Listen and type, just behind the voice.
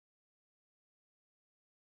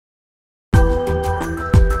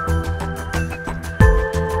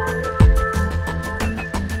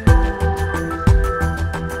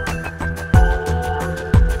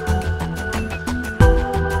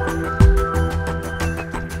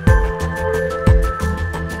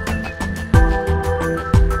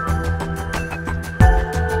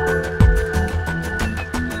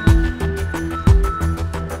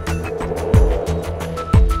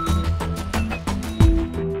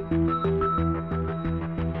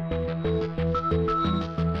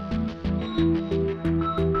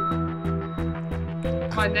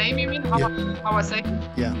my name, you mean? How I say it?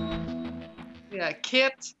 Yeah. Yeah,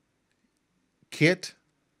 Kit. Kit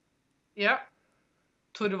Yeah.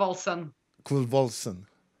 Thorvaldsen. Thorvaldsen.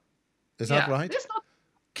 Is that Yeah. right? It's not.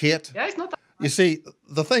 Kit. Yeah, it's not. You see,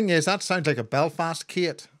 the thing is, that sounds like a Belfast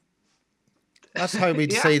Kate. That's how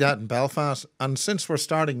we'd Yeah. say that in Belfast. And since we're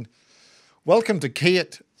starting, welcome to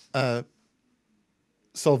Kate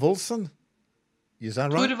Thorvaldsen. Is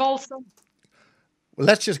that right? Thorvaldsen. Well,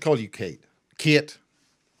 let's just call you Kate. Kate.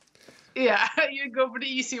 Yeah, you go for the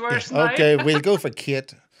easy Yeah. version, right? Okay, we'll go for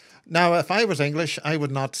Kate. Now, if I was English, I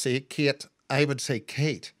would not say Kate. I would say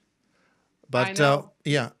Kate. But I know.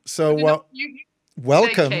 yeah, But so you say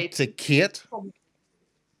welcome Kate. to Kate.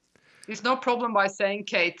 There's no problem by saying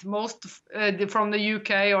Kate. Most from the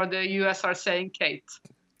UK or the US are saying Kate.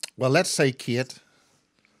 Well, let's say Kate.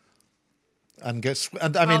 And I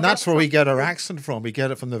mean, Well, that's where we get our accent from. We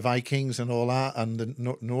get it from the Vikings and all that, and the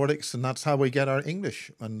Nordics, and that's how we get our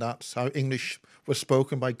English. And that's how English was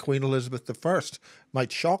spoken by Queen Elizabeth I.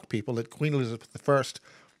 Might shock people that Queen Elizabeth I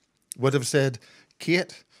would have said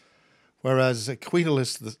Kate, whereas Queen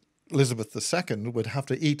Elizabeth II would have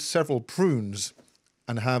to eat several prunes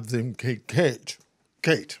and have them Kate.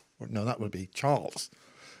 No, that would be Charles.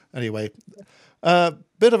 Anyway,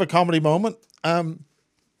 bit of a comedy moment.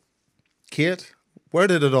 Kate, where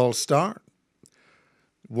did it all start?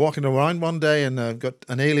 Walking around one day and got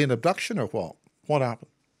an alien abduction or what? What happened?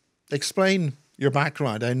 Explain your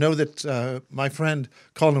background. I know that my friend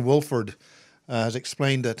Colin Wolford has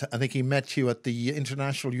explained that I think he met you at the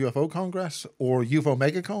International UFO Congress or UFO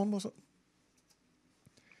Megacon, was it?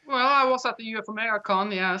 Well, I was at the UFO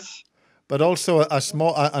Megacon, yes. But also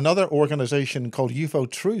another organization called UFO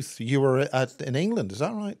Truth. You were in England, is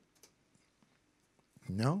that right?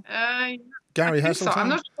 No? Gary Hesselton? So. I'm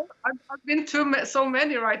not sure. I've been to so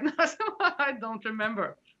many right now, so I don't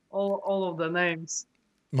remember all of the names.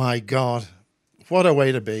 My God. What a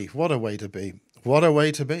way to be. What a way to be. What a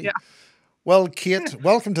way to be. Yeah. Well, Kate,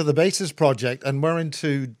 welcome to the Basis Project, and we're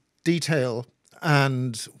into detail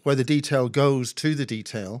and where the detail goes to the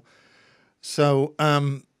detail. So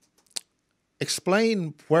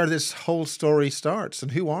explain where this whole story starts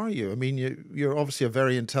and who are you? I mean, you're obviously a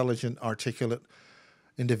very intelligent, articulate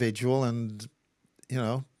individual, and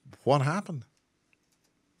what happened?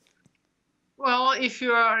 Well, if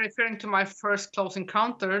you are referring to my first close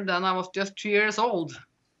encounter, then I was just 2 years old.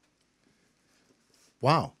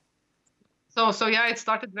 Wow. So yeah, it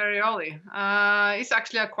started very early. It's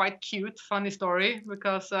actually a quite cute, funny story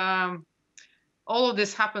because all of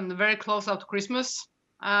this happened very close up to Christmas,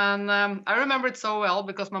 and I remember it so well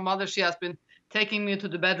because my mother, she has been taking me to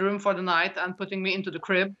the bedroom for the night and putting me into the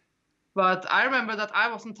crib. But I remember that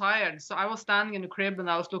I wasn't tired, so I was standing in the crib and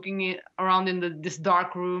I was looking around in this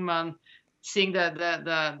dark room and seeing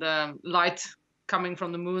the light coming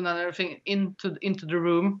from the moon and everything into the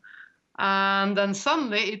room. And then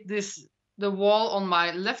suddenly the wall on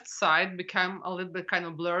my left side became a little bit kind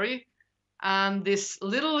of blurry, and this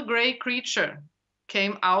little gray creature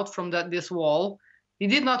came out from this wall. He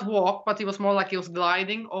did not walk, but he was more like he was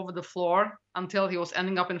gliding over the floor until he was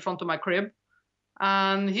ending up in front of my crib.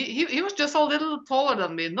 And he was just a little taller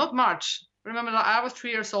than me, not much. Remember that I was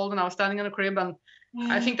 3 years old and I was standing in a crib, and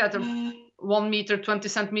I think that 1 meter, 20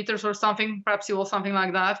 centimeters or something, perhaps he was something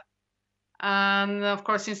like that. And of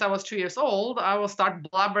course, since I was 3 years old, I will start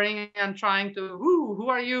blabbering and trying to, who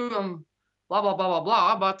are you? And blah, blah, blah, blah,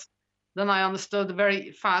 blah. But then I understood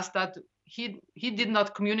very fast that he did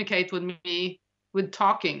not communicate with me with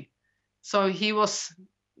talking. So he was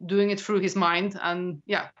doing it through his mind, and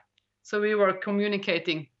yeah. So we were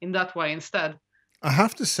communicating in that way instead. I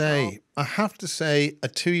have to say,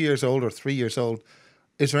 at 2 years old or 3 years old,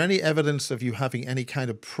 is there any evidence of you having any kind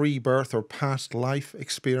of pre-birth or past life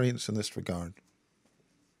experience in this regard?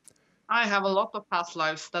 I have a lot of past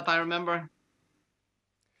lives that I remember.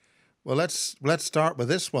 Well, let's start with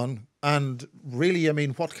this one. And really, I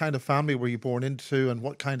mean, what kind of family were you born into, and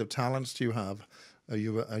what kind of talents do you have? Are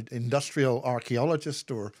you an industrial archaeologist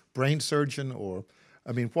or brain surgeon, or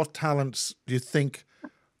I mean, what talents do you think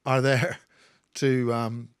are there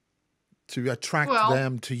to attract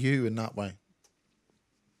them to you in that way?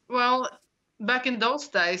 Well, back in those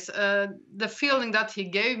days, the feeling that he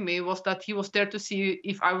gave me was that he was there to see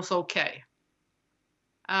if I was okay.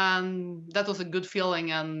 And that was a good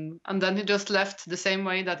feeling. And then he just left the same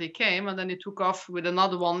way that he came. And then he took off with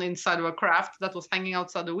another one inside of a craft that was hanging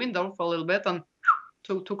outside the window for a little bit and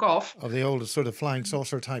took off. Of the old sort of flying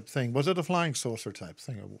saucer type thing. Was it a flying saucer type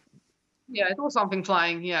thing? Yeah, it was something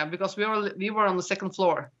flying, yeah, because we were on the second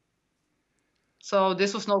floor. So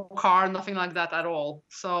this was no car, nothing like that at all.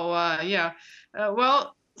 So, yeah.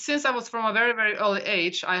 Well, since I was from a very, very early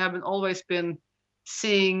age, I have always been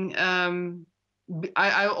seeing.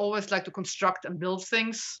 I always like to construct and build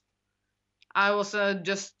things. I was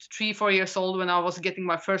just 3, 4 years old when I was getting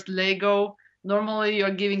my first Lego. Normally,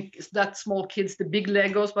 you're giving that small kids the big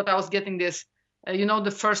Legos, but I was getting this.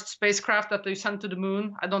 The first spacecraft that they sent to the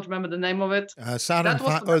moon. I don't remember the name of it. Saturn That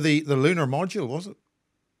was V, or the lunar module, was it?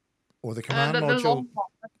 Or the command the module? long one,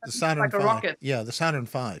 The that looks Saturn like a V. rocket. Yeah, the Saturn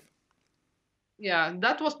V. Yeah,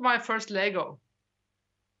 that was my first Lego.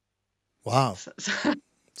 Wow. So,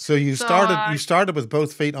 So you started with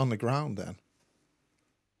both feet on the ground then.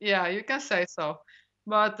 yeah, you can say so.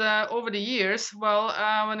 But over the years, well,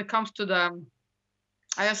 when it comes to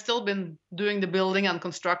I have still been doing the building and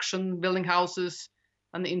construction, building houses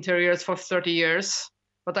and the interiors for 30 years.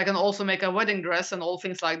 But I can also make a wedding dress and all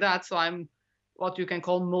things like that. So I'm what you can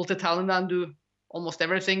call multi-talented and do almost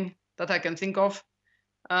everything that I can think of.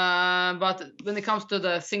 But when it comes to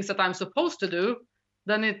the things that I'm supposed to do,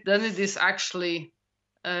 then it is actually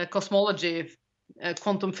cosmology,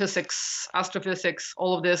 quantum physics, astrophysics,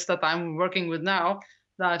 all of this that I'm working with now.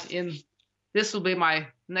 This will be my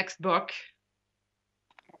next book.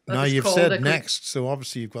 Now you've said next, so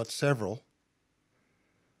obviously you've got several.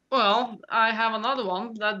 Well, I have another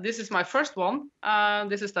one. This is my first one.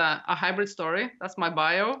 This is a hybrid story. That's my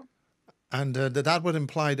bio. And that would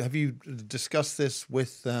imply, have you discussed this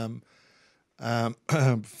with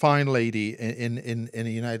fine lady in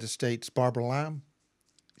the United States, Barbara Lamb?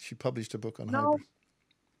 She published a book on hybrid.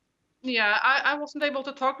 Yeah, I wasn't able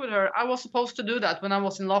to talk with her. I was supposed to do that when I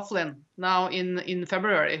was in Laughlin now in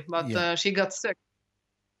February, but she got sick.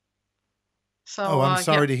 So, I'm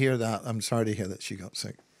sorry to hear that. I'm sorry to hear that she got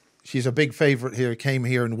sick. She's a big favorite here. Came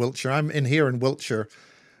here in Wiltshire. I'm here in Wiltshire,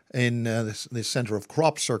 in the center of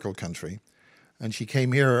crop circle country, and she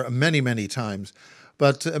came here many, many times.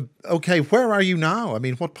 But okay, where are you now? I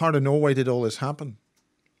mean, what part of Norway did all this happen?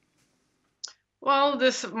 Well,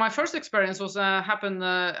 my first experience was happened.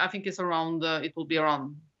 I think it's around. It will be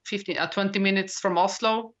around 20 minutes from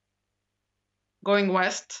Oslo. Going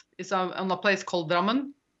west, it's on a place called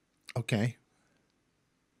Drammen. Okay.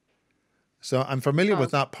 So I'm familiar with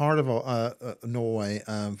that part of Norway,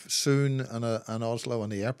 Soon and Oslo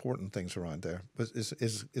and the airport and things around there. But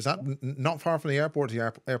is that not far from the airport?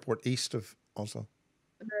 The airport east of Oslo.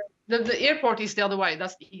 The airport is the other way.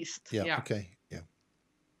 That's the east. Yeah. Okay. Yeah.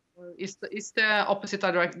 It's the opposite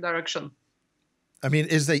direction. I mean,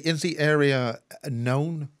 is the area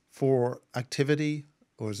known for activity,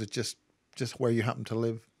 or is it just where you happen to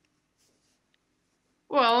live?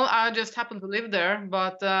 Well, I just happened to live there,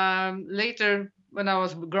 but later when I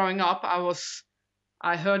was growing up,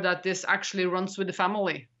 I heard that this actually runs with the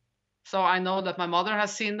family. So I know that my mother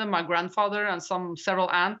has seen them, my grandfather and several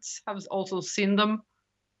aunts have also seen them.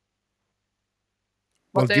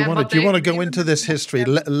 Well, do you want to go into this history?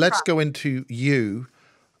 Let's go into you,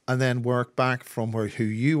 and then work back from who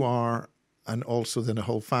you are, and also then the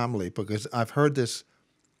whole family, because I've heard this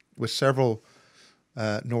with several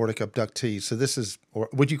Nordic abductees. So this is, or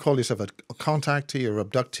would you call yourself a contactee or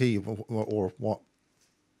abductee, or what?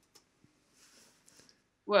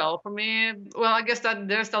 Well, for me, I guess that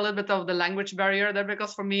there's a little bit of the language barrier there,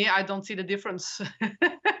 because for me, I don't see the difference.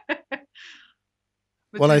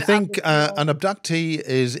 Well, I think an abductee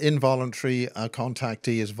is involuntary, a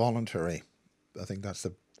contactee is voluntary. I think that's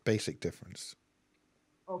the basic difference.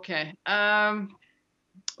 Okay.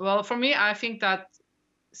 Well, for me, I think that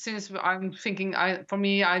since I'm thinking, for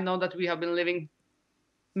me, I know that we have been living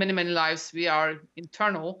many, many lives. We are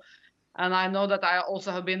internal. And I know that I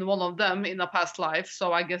also have been one of them in a past life.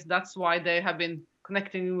 So I guess that's why they have been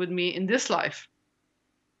connecting with me in this life.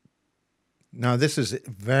 Now, this is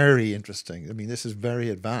very interesting. I mean, this is very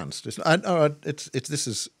advanced. This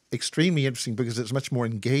is extremely interesting because it's much more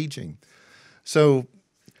engaging. So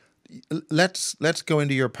let's go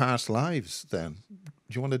into your past lives then.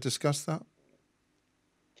 Do you want to discuss that?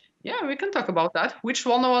 Yeah, we can talk about that. Which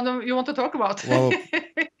one of them you want to talk about? Well,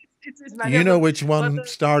 you know which one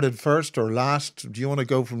started first or last. Do you want to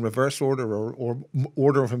go from reverse order or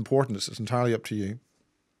order of importance? It's entirely up to you.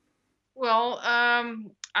 Well,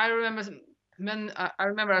 I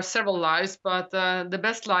remember several lives, but the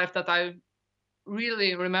best life that I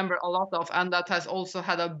really remember a lot of, and that has also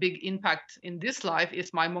had a big impact in this life,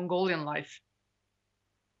 is my Mongolian life.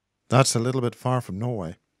 That's a little bit far from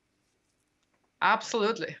Norway.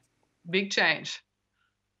 Absolutely. Big change.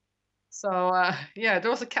 So, yeah, there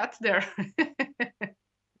was a cat there.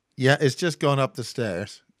 Yeah, it's just gone up the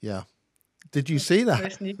stairs. Yeah. Did you see that? Very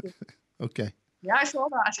sneaky. Okay. Yeah, I saw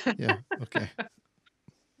that. Yeah, okay.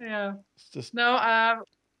 Yeah. No,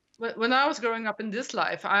 when I was growing up in this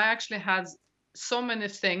life, I actually had so many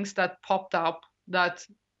things that popped up that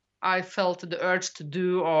I felt the urge to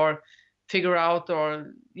do or figure out,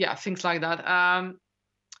 or yeah, things like that.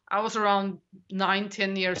 I was around 9,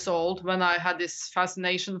 10 years old when I had this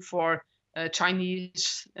fascination for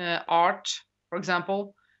Chinese art, for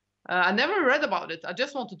example. I never read about it. I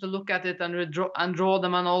just wanted to look at it and draw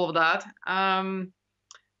them and all of that. And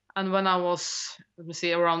when I was, let me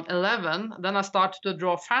see, around 11, then I started to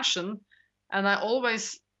draw fashion, and I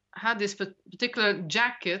always had this particular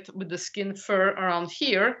jacket with the skin fur around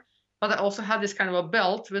here, but I also had this kind of a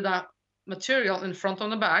belt with a material in front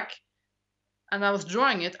and the back, and I was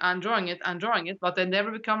drawing it and drawing it and drawing it, but they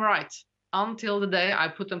never become right until the day I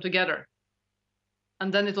put them together.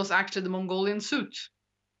 And then it was actually the Mongolian suit.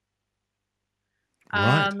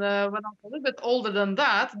 Right. And when I was a little bit older than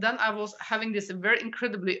that, then I was having this very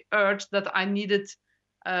incredibly urge that I needed.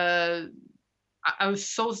 I was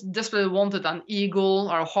so desperately wanted an eagle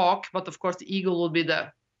or a hawk, but of course the eagle would be the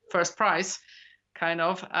first prize, kind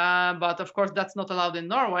of. But of course that's not allowed in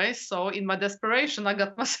Norway. So in my desperation, I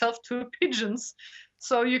got myself 2 pigeons.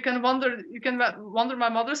 So you can wonder my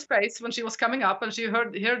mother's face when she was coming up and she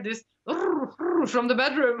heard this from the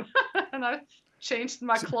bedroom, and I changed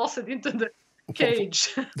my closet into the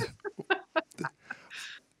cage.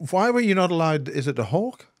 Why were you not allowed? Is it a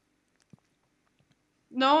hawk?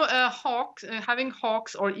 No, hawks, having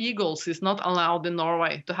hawks or eagles is not allowed in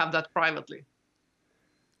Norway to have that privately.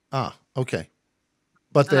 Ah, okay.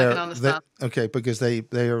 But And I can understand. okay, because they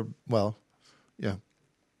are, well, yeah.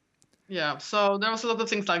 Yeah, so there was a lot of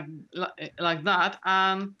things like that,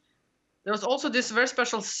 and there was also this very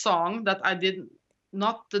special song that I did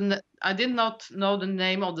not know the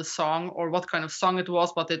name of the song or what kind of song it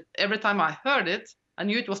was, but every time I heard it, I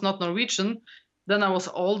knew it was not Norwegian. Then I was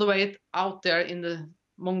all the way out there in the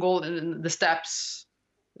in the steppes,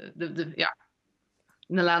 yeah,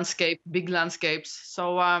 in the landscape, big landscapes.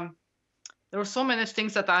 So there were so many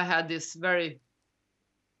things that I had this very,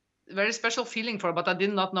 very special feeling for, but I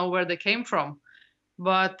did not know where they came from.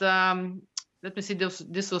 But let me see,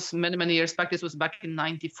 this was many, many years back. This was back in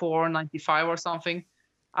 94, 95 or something.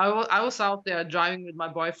 I was out there driving with my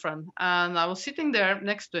boyfriend, and I was sitting there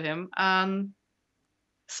next to him, and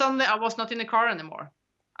suddenly I was not in the car anymore.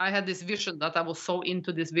 I had this vision that I was so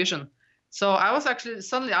into this vision. So I was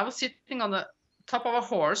sitting on the top of a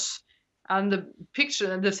horse, and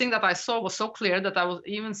the thing that I saw was so clear that I was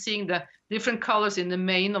even seeing the different colors in the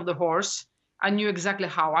mane of the horse. I knew exactly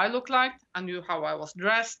how I looked like. I knew how I was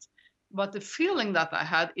dressed. But the feeling that I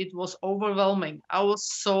had, it was overwhelming. I was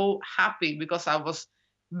so happy because I was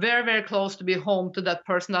very, very close to be home to that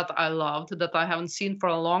person that I loved, that I haven't seen for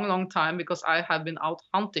a long, long time because I had been out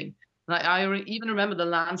hunting. And I even remember the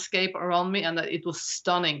landscape around me, and that it was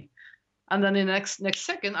stunning. And then the next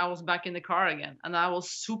second, I was back in the car again, and I was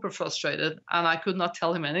super frustrated, and I could not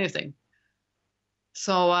tell him anything.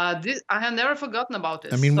 So I have never forgotten about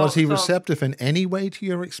this. I mean, was he receptive in any way to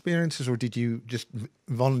your experiences, or did you just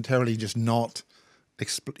voluntarily just not,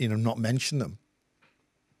 not mention them?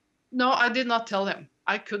 No, I did not tell him.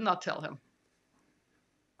 I could not tell him.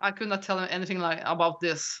 I could not tell him anything about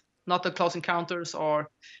this, not the close encounters or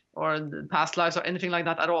the past lives or anything like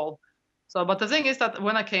that at all. So, but the thing is that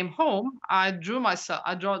when I came home, I drew my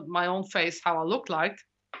own face, how I looked like,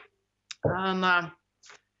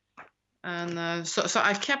 and so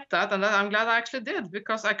I kept that, and I'm glad I actually did,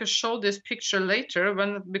 because I could show this picture later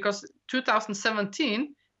because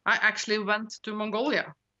 2017 I actually went to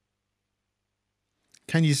Mongolia.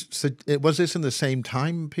 Was this in the same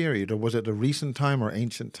time period, or was it a recent time or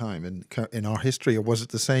ancient time in our history, or was it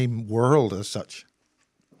the same world as such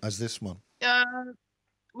as this one?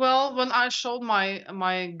 Well, when I showed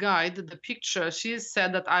my guide the picture, she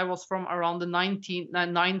said that I was from around the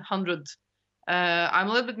 900. I'm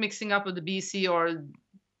a little bit mixing up with the BC or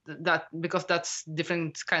that, because that's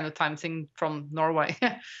different kind of time thing from Norway.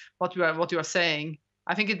 what you are saying.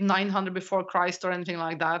 I think it's 900 before Christ or anything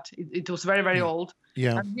like that. It was very, very old.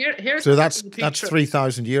 Yeah. And here's so that's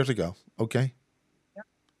 3,000 years ago. Okay. Yeah.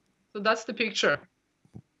 So that's the picture.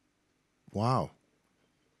 Wow.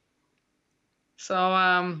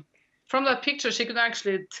 So from that picture, she could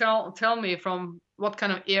actually tell me from what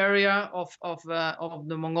kind of area of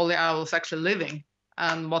the Mongolia I was actually living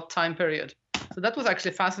and what time period. So that was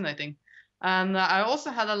actually fascinating. And I also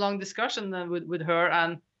had a long discussion with her,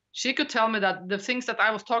 and she could tell me that the things that I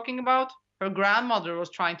was talking about, her grandmother was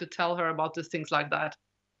trying to tell her about the things like that.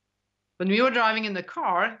 When we were driving in the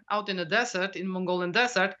car out in the desert, in Mongolian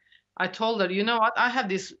desert, I told her, you know what, I have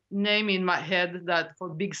this name in my head that for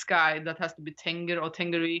big sky that has to be Tenger or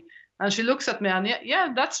Tengeri. And she looks at me and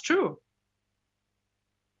yeah, that's true.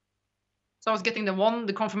 So I was getting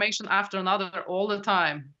the confirmation after another all the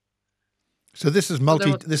time. So this is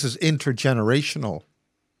this is intergenerational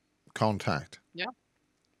contact. Yeah.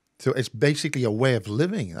 So it's basically a way of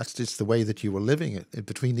living. That's just the way that you were living it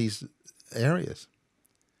between these areas.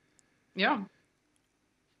 Yeah.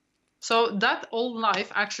 So that old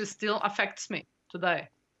life actually still affects me today.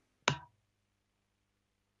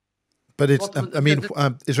 But it's, I mean,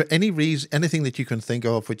 is there anything that you can think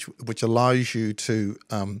of which allows you to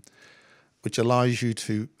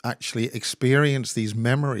actually experience these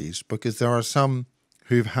memories? Because there are some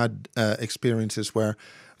who've had experiences where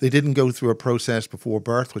they didn't go through a process before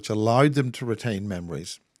birth which allowed them to retain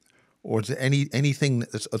memories. Or is there anything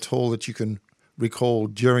that's at all that you can recall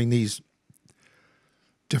during these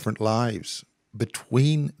different lives,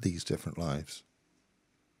 between these different lives?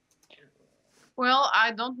 Well,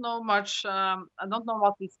 I don't know much. I don't know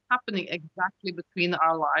what is happening exactly between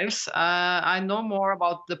our lives. I know more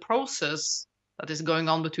about the process that is going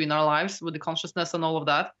on between our lives with the consciousness and all of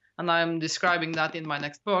that. And I'm describing that in my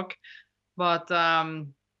next book. But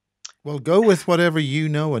well, go with whatever you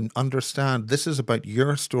know and understand. This is about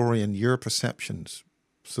your story and your perceptions.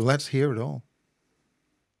 So let's hear it all.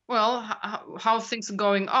 Well, how things are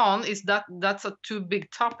going on is that's a too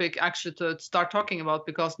big topic actually to start talking about,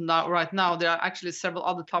 because right now there are actually several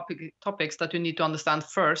other topics that you need to understand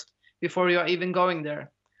first before you are even going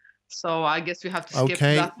there. So I guess you have to skip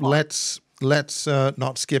that part. let's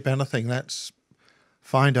not skip anything. Let's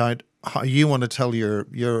find out how you want to tell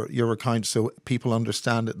your account so people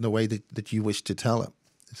understand it in the way that you wish to tell it.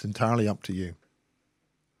 It's entirely up to you.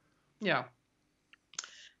 Yeah.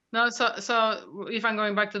 No, so if I'm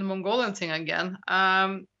going back to the Mongolian thing again,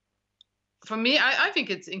 for me, I think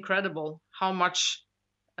it's incredible how much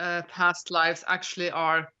past lives actually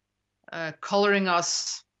are coloring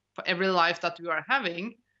us for every life that we are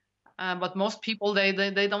having. But most people, they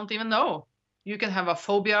don't even know. You can have a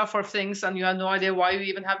phobia for things and you have no idea why you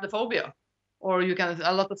even have the phobia. Or you can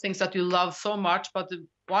a lot of things that you love so much, but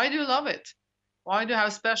why do you love it? Why do you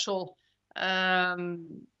have special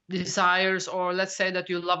desires? Or let's say that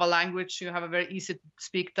you love a language, you have a very easy to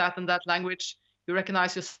speak that and that language. You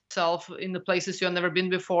recognize yourself in the places you have never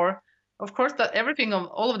been before. Of course, that everything of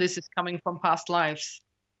all of this is coming from past lives.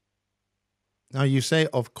 Now you say,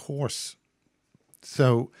 of course.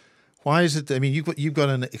 So why is it? I mean, you've got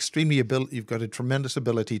a tremendous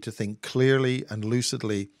ability to think clearly and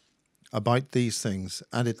lucidly about these things,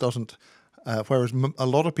 and it doesn't. Whereas a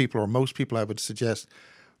lot of people, or most people, I would suggest,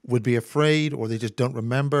 would be afraid, or they just don't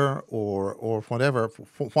remember, or whatever.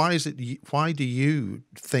 Why is it? Why do you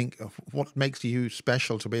think? What makes you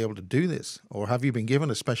special to be able to do this, or have you been given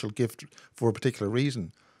a special gift for a particular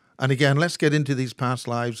reason? And again, let's get into these past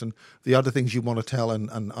lives and the other things you want to tell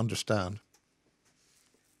and understand.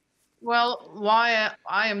 Well, why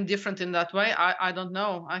I am different in that way, I don't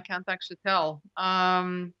know. I can't actually tell.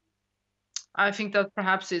 I think that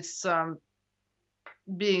perhaps it's I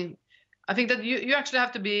think that you actually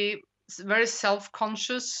have to be very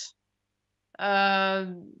self-conscious, of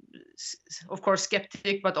course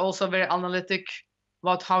skeptic, but also very analytic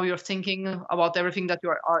about how you're thinking about everything that you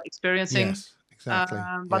are experiencing. Yes, exactly.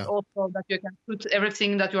 But also that you can put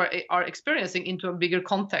everything that you are experiencing into a bigger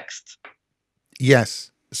context. Yes,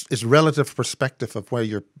 it's relative perspective of where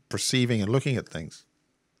you're perceiving and looking at things.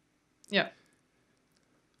 Yeah.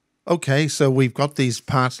 Okay, so we've got these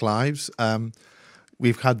past lives.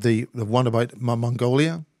 We've had the one about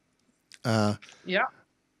Mongolia. Yeah.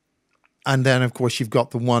 And then, of course, you've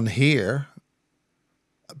got the one here.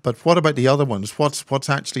 But what about the other ones? What's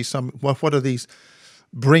actually what are these,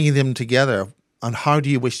 bringing them together? And how do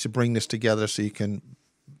you wish to bring this together so you can?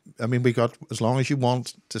 I mean, we got as long as you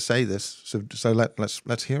want to say this. So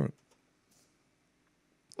let's hear it.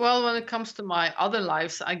 Well, when it comes to my other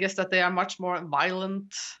lives, I guess that they are much more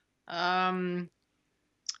violent.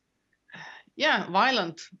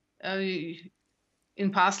 Violent.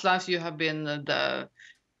 In past lives, you have been the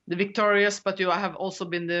victorious, but you have also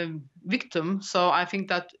been the victim. So I think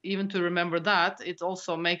that even to remember that, it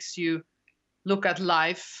also makes you look at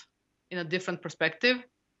life in a different perspective,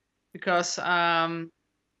 because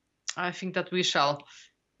I think that we shall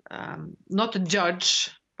not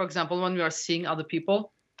judge, for example, when we are seeing other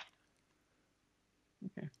people.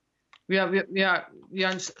 Okay. We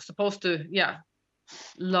are supposed to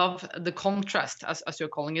love the contrast, as you're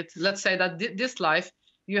calling it. Let's say that this life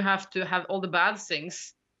you have to have all the bad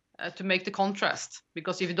things to make the contrast,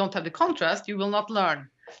 because if you don't have the contrast, you will not learn.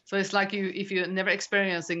 So it's like if you're never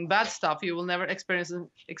experiencing bad stuff, you will never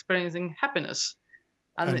experiencing happiness.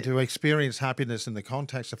 And to experience happiness in the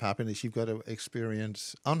context of happiness, you've got to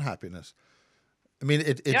experience unhappiness. I mean,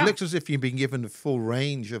 it Yeah. looks as if you've been given a full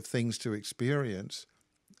range of things to experience,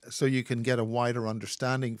 so you can get a wider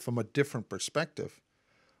understanding from a different perspective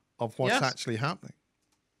of what's Yes. actually happening.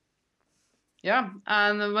 Yeah.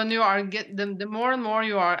 And when you are the more and more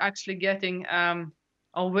you are actually getting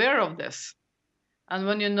aware of this, and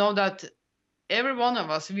when you know that every one of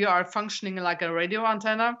us, we are functioning like a radio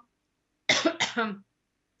antenna.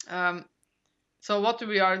 um, so what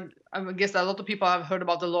we are, I guess a lot of people have heard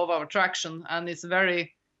about the law of attraction, and it's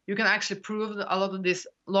very, you can actually prove a lot of this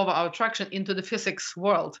law of attraction into the physics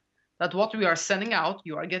world, that what we are sending out,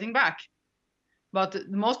 you are getting back. But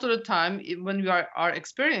most of the time, when we are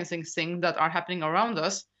experiencing things that are happening around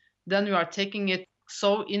us, then we are taking it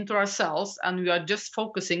so into ourselves, and we are just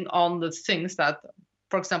focusing on the things that,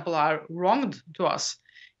 for example, are wronged to us,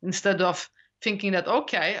 instead of thinking that,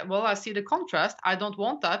 okay, well, I see the contrast, I don't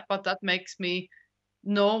want that, but that makes me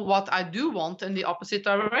know what I do want in the opposite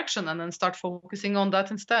direction, and then start focusing on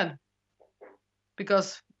that instead.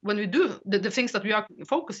 Because when we do the things that we are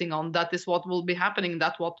focusing on, that is what will be happening.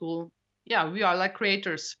 That what will, yeah, we are like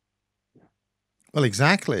creators. Well,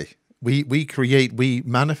 exactly. We create, we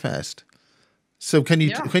manifest. So can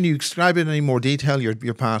you describe in any more detail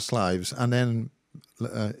your past lives, and then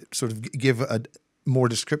sort of give a more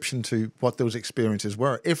description to what those experiences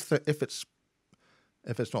were, if it's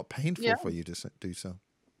not painful for you to do so?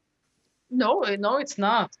 No, it's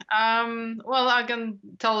not. Well, I can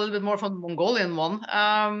tell a little bit more from the Mongolian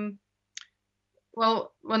one.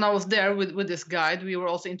 Well, when I was there with this guide, we were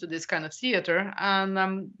also into this kind of theater,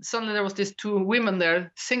 and suddenly there was these two women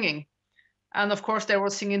there singing, and of course they were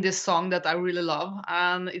singing this song that I really love,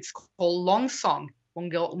 and it's called Long Song,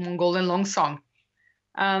 Mongolian Long Song.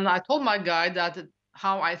 And I told my guide that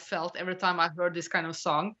how I felt every time I heard this kind of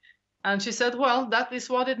song, and she said, "Well, that is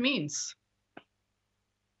what it means.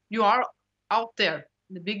 You are out there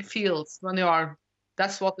in the big fields when you are.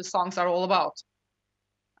 That's what the songs are all about."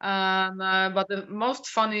 And but the most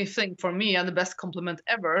funny thing for me, and the best compliment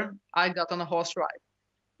ever, I got on a horse ride.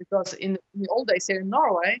 Because in the old days here in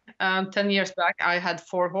Norway, 10 years back, I had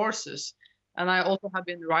 4 horses. And I also have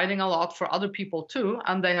been riding a lot for other people too.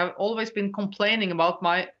 And they have always been complaining about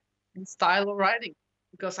my style of riding,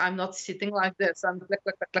 because I'm not sitting like this and click,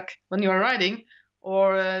 click, click, click when you're riding.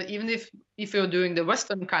 Or even if you're doing the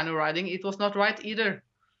Western kind of riding, it was not right either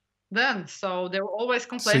then. So they were always So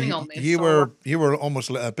complaining on me. you were almost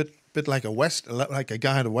a bit like like a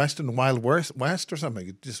guy in a Western Wild West or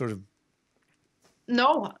something. Just sort of.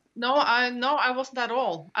 No, I wasn't at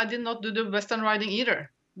all. I did not do the Western riding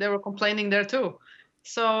either. They were complaining there too.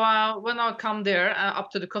 So when I come there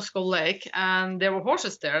up to the Cusco Lake, and there were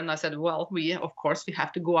horses there, and I said, well, of course we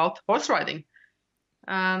have to go out horse riding.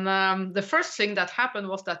 And the first thing that happened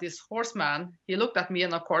was that this horseman, he looked at me,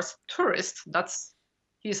 and of course, tourist, that's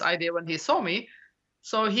his idea when he saw me.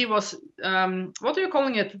 So he was, what are you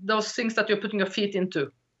calling it? Those things that you're putting your feet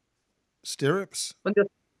into? Stirrups. When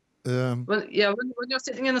you're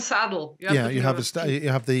sitting in a saddle. You have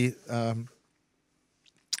the.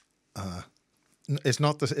 It's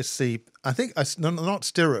not the. It's the. I think it's not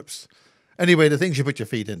stirrups. Anyway, the things you put your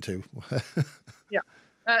feet into.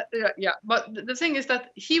 Yeah. But the thing is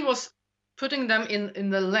that he was putting them in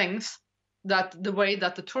the length, that the way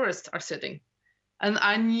that the tourists are sitting. And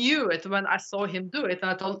I knew it when I saw him do it.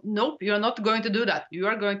 And I thought, nope, you're not going to do that. You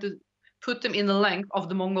are going to put them in the length of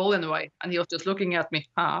the Mongolian way. And he was just looking at me.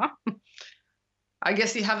 I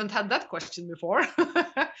guess he haven't had that question before.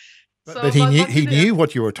 But he knew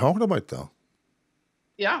what you were talking about, though.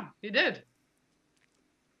 Yeah, he did.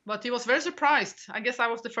 But he was very surprised. I guess I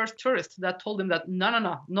was the first tourist that told him that no,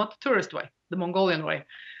 not the tourist way, the Mongolian way.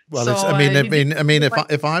 Well, so,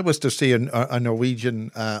 if I was to see a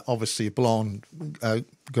Norwegian, obviously blonde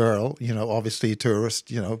girl, obviously a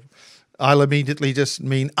tourist, I'll immediately just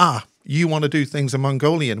mean, you want to do things a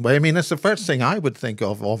Mongolian way. I mean, that's the first thing I would think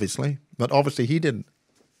of, obviously, but obviously he didn't.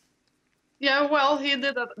 Yeah, well, he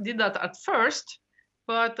did that at first,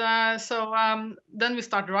 but then we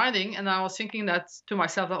started riding, and I was thinking that to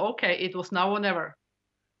myself, okay, it was now or never.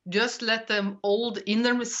 Just let the old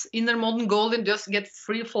inner Mongolian just get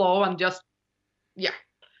free flow and just, yeah.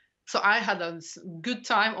 So I had a good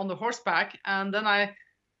time on the horseback, and then I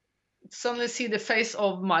suddenly see the face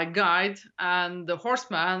of my guide and the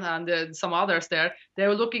horseman and some others there. They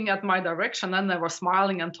were looking at my direction, and they were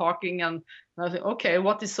smiling and talking, and I was like, okay,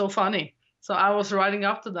 what is so funny? So I was riding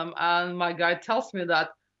up to them, and my guide tells me that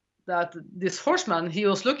this horseman, he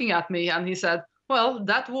was looking at me, and he said, well,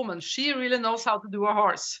 that woman, she really knows how to do a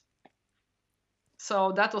horse.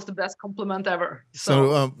 So that was the best compliment ever.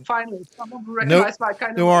 So finally, someone who no, recognized my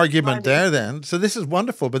kind of no argument writing. there then. So this is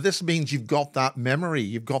wonderful, but this means you've got that memory.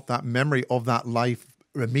 You've got that memory of that life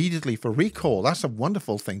immediately for recall. That's a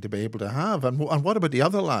wonderful thing to be able to have. And what about the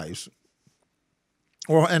other lives?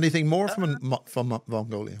 Or anything more from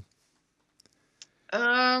Mongolia?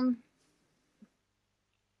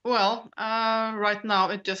 Well, right now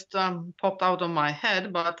it just popped out of my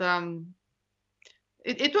head, but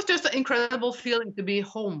it was just an incredible feeling to be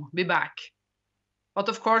home, be back. But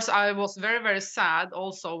of course, I was very, very sad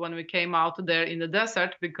also when we came out there in the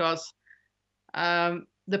desert, because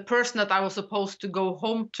the person that I was supposed to go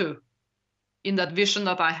home to in that vision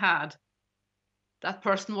that I had, that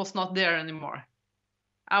person was not there anymore.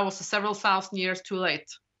 I was several thousand years too late.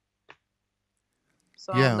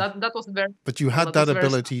 So Yeah, that was very. But you had that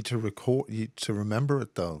ability to record, to remember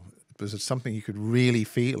it though. Was it something you could really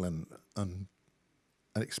feel and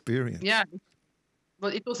experience? Yeah,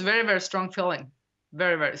 but it was very, very strong feeling.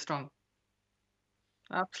 Very, very strong.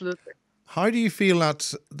 Absolutely. How do you feel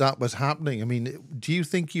that was happening? I mean, do you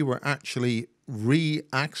think you were actually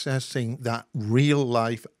re-accessing that real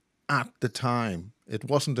life at the time? It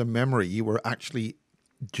wasn't a memory. You were actually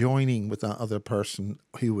joining with that other person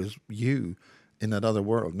who was you in that other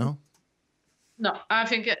world, no? No, I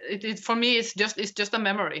think it for me it's just a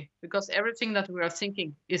memory, because everything that we are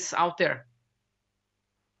thinking is out there.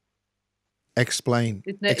 Explain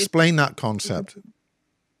that concept.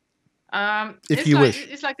 If you wish.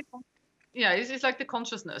 It's like it's like the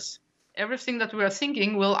consciousness. Everything that we are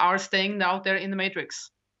thinking are staying out there in the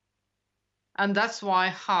matrix, and that's why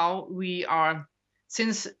how we are.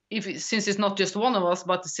 Since it's not just one of us,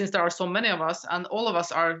 but since there are so many of us, and all of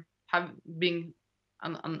us have been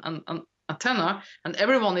an antenna, and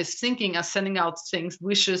everyone is thinking and sending out things,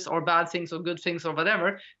 wishes or bad things or good things or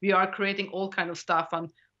whatever, we are creating all kind of stuff, and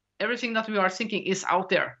everything that we are thinking is out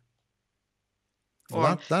there.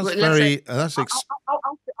 Well, out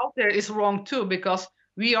there is wrong too, because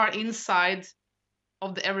we are inside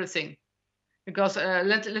of the everything. Because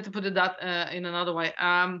let's put it that in another way.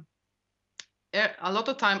 A lot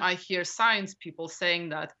of time I hear science people saying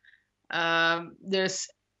that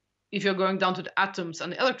if you're going down to the atoms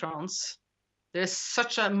and the electrons, there's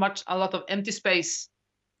a lot of empty space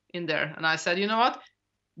in there. And I said, you know what?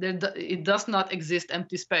 It does not exist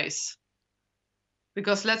empty space.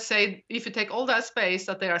 Because let's say if you take all that space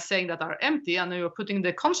that they are saying that are empty, and you're putting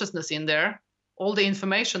the consciousness in there, all the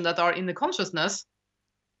information that are in the consciousness,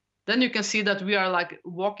 then you can see that we are like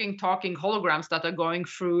walking, talking holograms that are going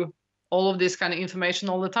through all of this kind of information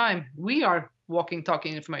all the time. We are walking,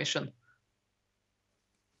 talking information.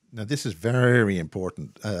 Now, this is very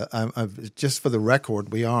important. Just for the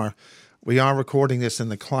record, we are recording this in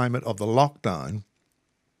the climate of the lockdown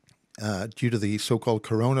due to the so-called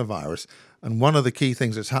coronavirus. And one of the key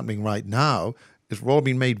things that's happening right now is we're all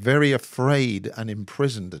being made very afraid and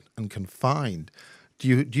imprisoned and confined.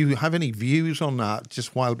 Do you have any views on that,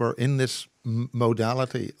 just while we're in this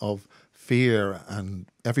modality of fear and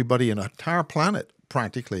everybody in our entire planet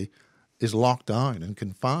practically is locked down and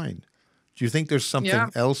confined? Do you think there's something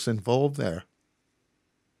else involved there?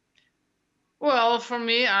 Well, for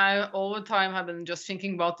me, I all the time have been just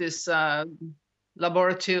thinking about this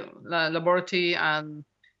laboratory and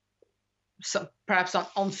perhaps an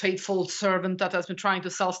unfaithful servant that has been trying to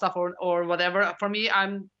sell stuff or whatever. For me,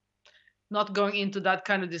 I'm not going into that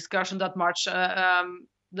kind of discussion that much.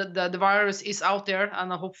 The virus is out there,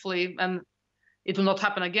 and hopefully, and it will not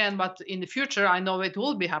happen again. But in the future, I know it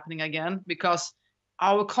will be happening again, because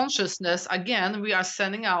our consciousness, again, we are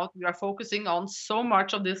sending out, we are focusing on so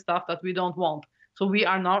much of this stuff that we don't want. So we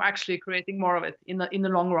are now actually creating more of it in the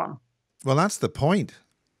long run. Well, that's the point.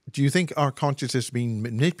 Do you think our consciousness is being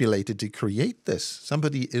manipulated to create this?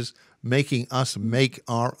 Somebody is making us make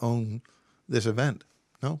our own this event.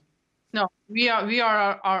 No? No, we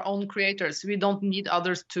are our own creators. We don't need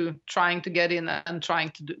others to trying to get in and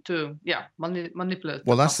trying to manipulate.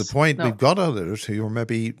 Well, that's the point. No. We've got others who are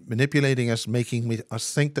maybe manipulating us, making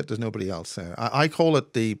us think that there's nobody else there. I call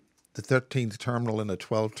it the 13th terminal in a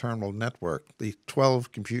 12-terminal network. The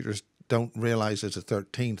 12 computers don't realize there's a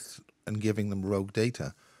 13th and giving them rogue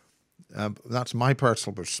data. That's my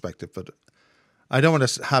personal perspective, but I don't want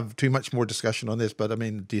to have too much more discussion on this. But I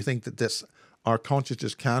mean, do you think that our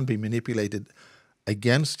consciousness can be manipulated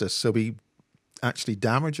against us, so we actually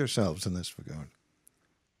damage ourselves in this regard?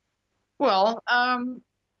 Well,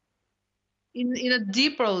 in a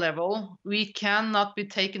deeper level, we cannot be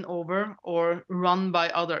taken over or run by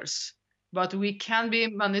others, but we can be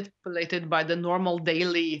manipulated by the normal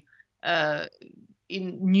daily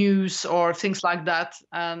in news or things like that.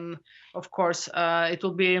 And of course, it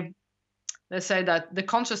will be let's say that the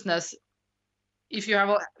consciousness, if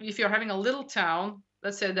you're having a little town,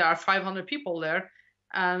 let's say there are 500 people there,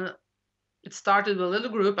 and it started with a little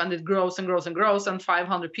group and it grows and grows and grows, and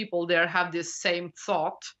 500 people there have this same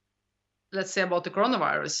thought, let's say about the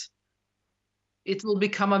coronavirus, it will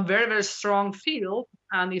become a very, very strong field.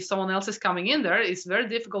 And if someone else is coming in there, it's very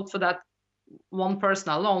difficult for that one person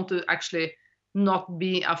alone to actually not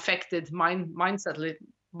be affected mindsetly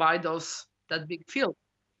by that big field.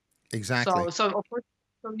 Exactly. So of course,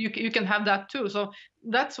 so you can have that too. So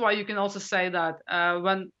that's why you can also say that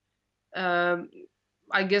when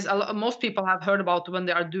I guess most people have heard about when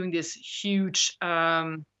they are doing these huge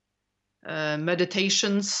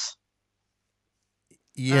meditations.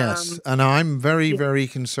 Yes, and I'm very, very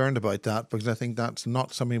concerned about that because I think that's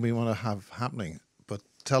not something we want to have happening. But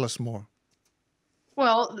tell us more.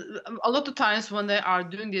 Well, a lot of times when they are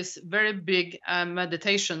doing these very big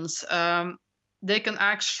meditations, they can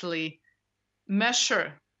actually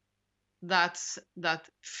measure that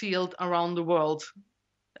field around the world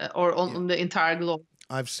or on the entire globe.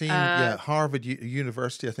 I've seen, Harvard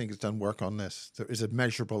University, I think, has done work on this. There is a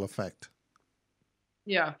measurable effect.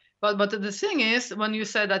 Yeah, but the thing is, when you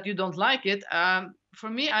say that you don't like it, for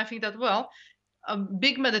me, I think that, well, a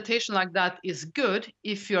big meditation like that is good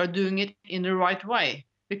if you are doing it in the right way.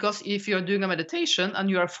 Because if you're doing a meditation and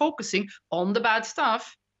you are focusing on the bad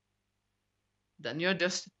stuff, then you're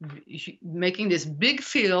just making this big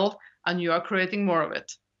field and you are creating more of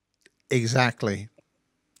it. Exactly.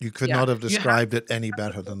 You could not have described it any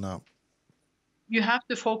better than that. You have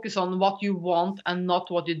to focus on what you want and not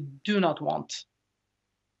what you do not want.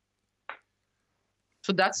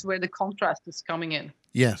 So that's where the contrast is coming in.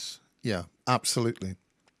 Yes. Yeah, absolutely.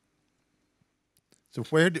 So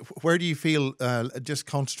where do you feel, just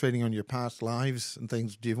concentrating on your past lives and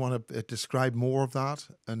things, do you want to describe more of that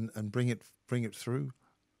and bring it through?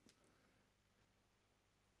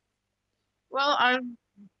 Well, I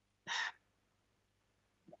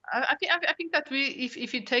think that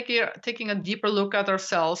if you taking a deeper look at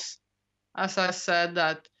ourselves, as I said,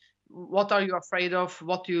 that what are you afraid of,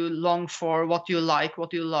 what you long for, what you like,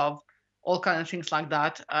 what you love, all kind of things like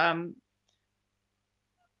that.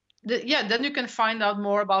 Then you can find out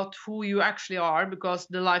more about who you actually are, because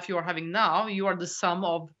the life you are having now, you are the sum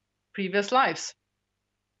of previous lives.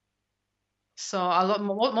 So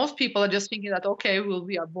most people are just thinking that, okay,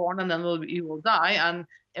 we are born and then we will die, and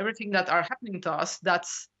everything that are happening to us,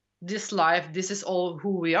 that's this life, this is all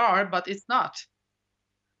who we are, but it's not.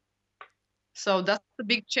 So that's a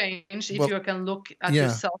big change if you can look at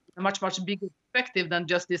yourself in a much, much bigger perspective than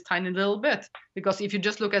just this tiny little bit. Because if you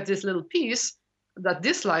just look at this little piece that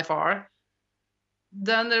this life are,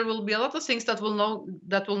 then there will be a lot of things that will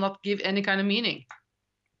not give any kind of meaning.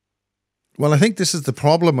 Well, I think this is the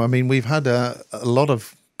problem. I mean, we've had a lot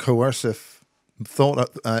of coercive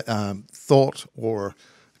thought or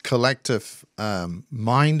collective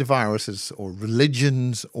mind viruses or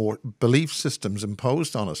religions or belief systems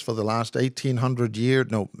imposed on us for the last 1800 years.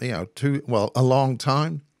 A long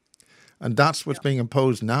time, and that's what's being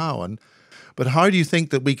imposed now. But how do you think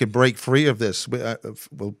that we could break free of this?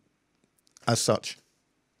 As such.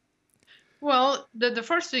 Well, the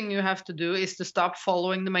first thing you have to do is to stop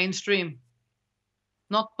following the mainstream.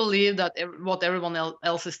 Not believe that what everyone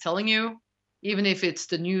else is telling you, even if it's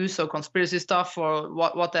the news or conspiracy stuff or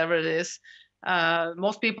whatever it is.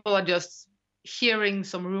 Most people are just hearing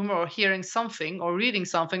some rumor or hearing something or reading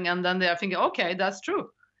something, and then they are thinking, okay, that's true,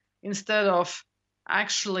 instead of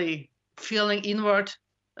actually feeling inward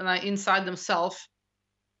and inside themselves.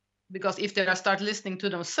 Because if they start listening to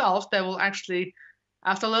themselves, they will actually,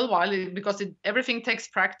 after a little while, because everything takes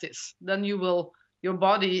practice, then your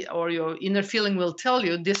body or your inner feeling will tell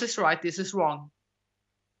you this is right, this is wrong.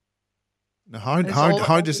 Now,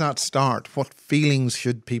 how does that start? What feelings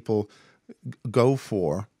should people go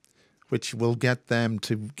for, which will get them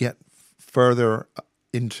to get further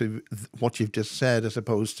into what you've just said, as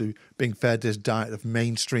opposed to being fed this diet of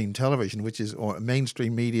mainstream television, or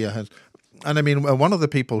mainstream media has. And I mean, one of the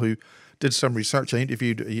people who did some research, I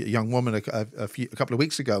interviewed a young woman a couple of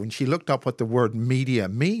weeks ago, and she looked up what the word media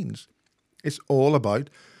means. It's all about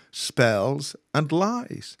spells and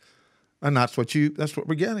lies, and that's what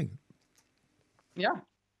we're getting. Yeah,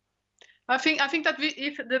 I think that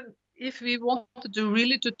if we wanted to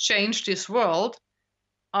really change this world,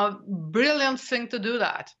 a brilliant thing to do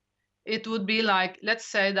that, it would be like, let's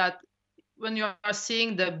say that when you are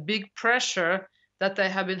seeing the big pressure that they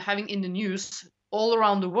have been having in the news all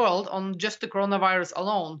around the world on just the coronavirus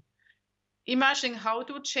alone. Imagine how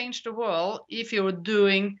it would change the world if you were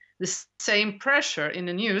doing the same pressure in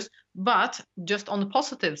the news, but just on the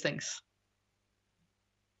positive things.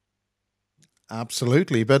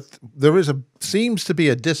 Absolutely. But seems to be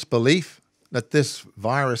a disbelief that this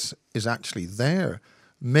virus is actually there.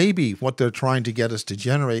 Maybe what they're trying to get us to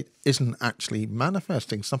generate isn't actually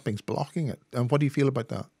manifesting. Something's blocking it. And what do you feel about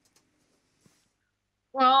that?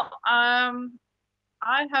 Well,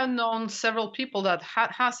 I have known several people that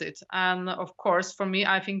has it, and of course, for me,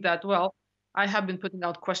 I think that well, I have been putting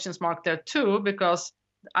out questions mark there too because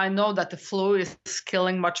I know that the flu is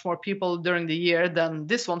killing much more people during the year than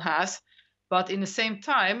this one has, but in the same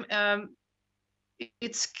time,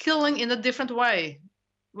 it's killing in a different way.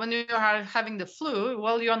 When you are having the flu,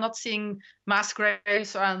 well, you are not seeing mass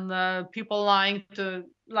graves and people lying to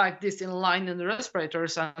like this in line in the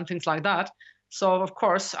respirators and things like that. So of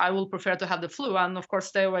course, I will prefer to have the flu and of course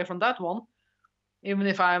stay away from that one, even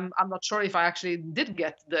if I'm not sure if I actually did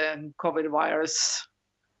get the COVID virus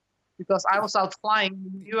because I was out flying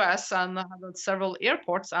in the US and I had several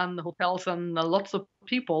airports and hotels and lots of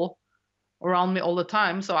people around me all the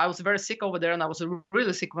time. So I was very sick over there and I was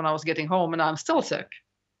really sick when I was getting home and I'm still sick.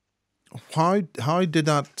 How did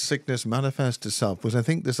that sickness manifest itself? Because I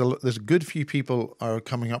think there's a good few people are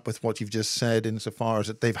coming up with what you've just said insofar as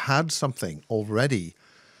that they've had something already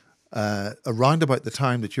around about the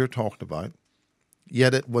time that you're talking about,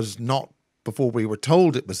 yet it was not before we were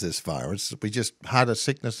told it was this virus. We just had a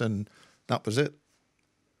sickness and that was it.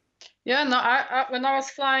 Yeah, no. When I was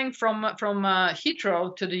flying from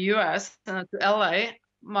Heathrow to the US to LA,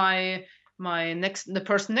 the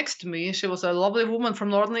person next to me, she was a lovely woman from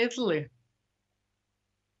northern Italy,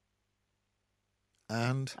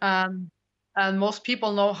 And and most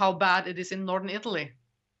people know how bad it is in northern Italy.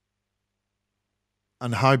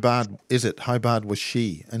 how bad is it? How bad was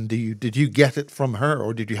she? And did you get it from her,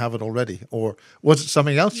 or did you have it already, or was it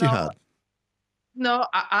something else you No, had? no,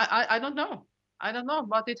 I don't know. I don't know,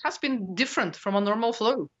 but it has been different from a normal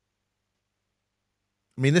flu.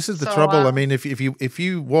 I mean, this is the So trouble. I mean, if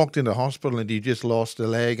you walked into hospital and you just lost a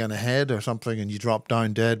leg and a head or something, and you dropped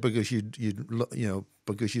down dead because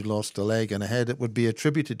because you lost a leg and a head, it would be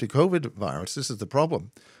attributed to COVID virus. This is the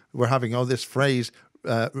problem. We're having all this phrase,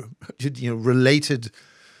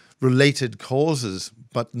 related causes,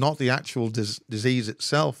 but not the actual disease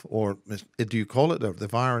itself, or do you call it the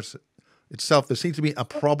virus itself? There seems to be a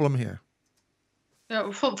problem here.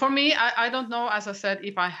 for me, I don't know, as I said,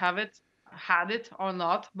 if I had it or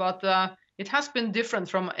not, but it has been different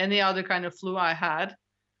from any other kind of flu I had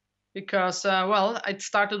because, well, it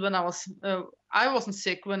started when I wasn't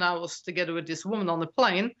sick when I was together with this woman on the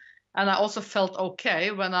plane, and I also felt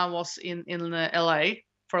okay when I was in LA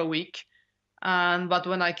for a week. But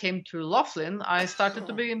when I came to Laughlin, I started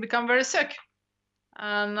to become very sick,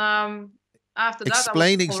 and after that, I was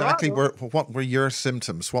Explain in exactly Colorado. what were your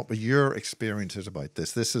symptoms, what were your experiences about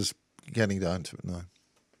this. This is getting down to it now.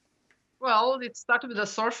 Well, it started with a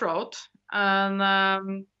sore throat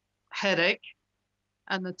and headache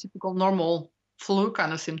and the typical normal flu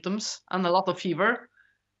kind of symptoms and a lot of fever.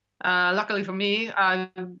 Luckily for me, I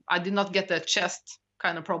did not get a chest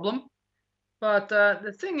kind of problem. But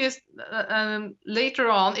the thing is, later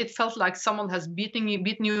on, it felt like someone has beaten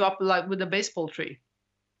you up like with a baseball tree.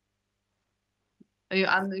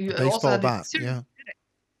 And A you also baseball had this bat, serious yeah. headache.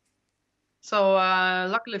 So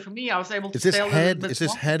luckily for me, I was able to Is this stay a little bit is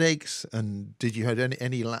this longer. headaches, and did you have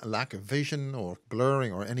any lack of vision or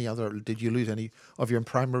blurring or any other? Did you lose any of your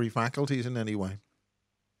primary faculties in any way?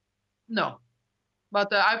 No, but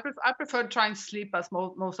I prefer trying to sleep as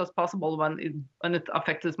most as possible when it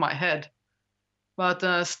affected my head. But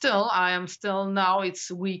still, I am still now. It's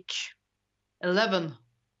week 11.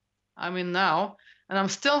 I'm in now, and I'm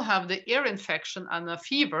still have the ear infection and a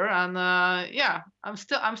fever, and yeah, I'm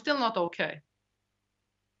still not okay.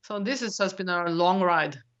 So has been a long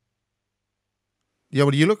ride. Yeah,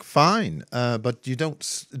 well, you look fine, but you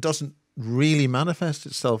don't. It doesn't really manifest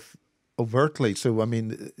itself overtly. So, I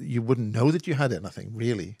mean, you wouldn't know that you had anything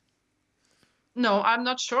really. No, I'm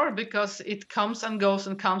not sure because it comes and goes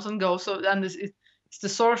and comes and goes. So and it's the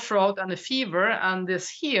sore throat and the fever and this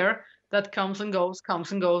here that comes and goes.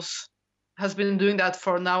 Has been doing that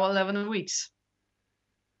for now 11 weeks.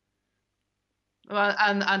 Well,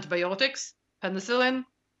 and antibiotics, penicillin,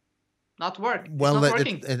 It's Well, not it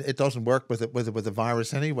working. it doesn't work with the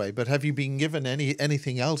virus anyway. But have you been given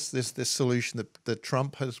anything else? This solution that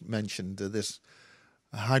Trump has mentioned, this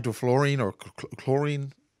hydrofluorine or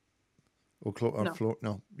chlorine or No, fluor?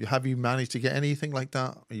 No, have you managed to get anything like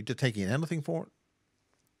that? Are you taking anything for it?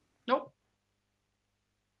 nope,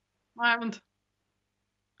 I haven't.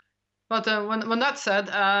 But when that's said,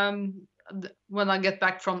 when I get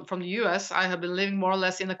back from the US, I have been living more or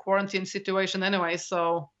less in a quarantine situation anyway.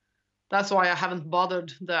 So that's why I haven't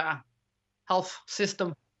bothered the health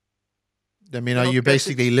system. I mean, the are you healthcare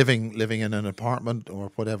basically system. living in an apartment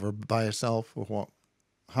or whatever by yourself, or what?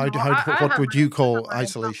 No, I What have would you I have call my own house.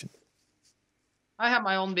 isolation? I have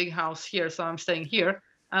my own big house here, so I'm staying here.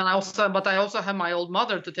 And I also have my old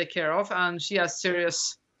mother to take care of, and she has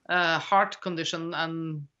serious heart condition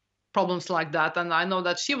and problems like that. And I know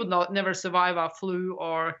that she would never survive a flu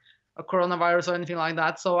or a coronavirus or anything like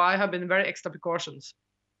that. So I have been very extra precautions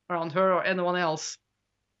around her or anyone else.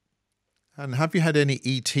 And have you had any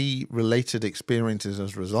ET related experiences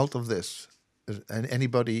as a result of this? And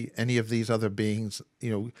anybody, any of these other beings,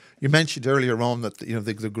 you mentioned earlier on that,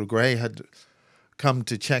 the Grey had come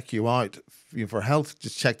to check you out for health,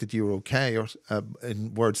 just check that you were okay, or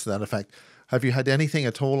in words to that effect. Have you had anything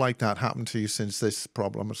at all like that happen to you since this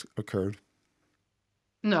problem has occurred?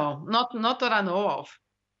 No, not that I know of.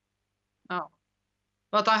 No.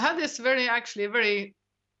 But I had this actually very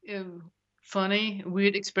funny,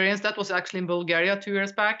 weird experience. That was actually in Bulgaria 2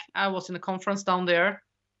 years back. I was in a conference down there.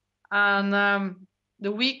 And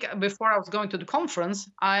the week before I was going to the conference,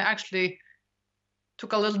 I actually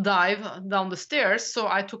took a little dive down the stairs. So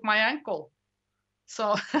I took my ankle.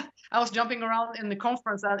 So I was jumping around in the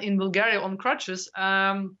conference in Bulgaria on crutches.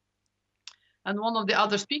 And one of the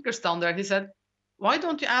other speakers down there, he said, "Why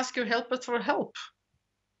don't you ask your helpers for help?"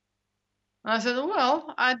 And I said,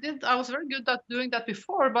 "Well, I did. I was very good at doing that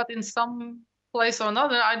before, but in some place or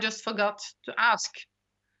another, I just forgot to ask."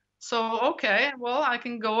 So, okay, well, I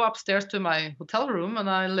can go upstairs to my hotel room, and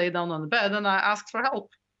I lay down on the bed and I asked for help.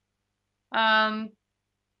 And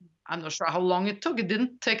I'm not sure how long it took. It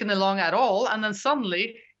didn't take any long at all. And then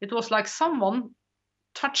suddenly it was like someone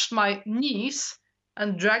touched my knees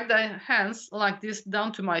and dragged their hands like this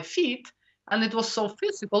down to my feet. And it was so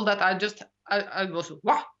physical that I was,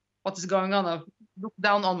 wow, what is going on? I looked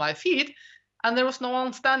down on my feet and there was no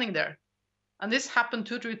one standing there. And this happened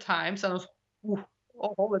 2, 3 times. And I was, ooh,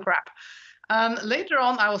 oh, holy crap. And later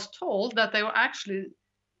on, I was told that they were actually,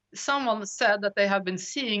 someone said that they had been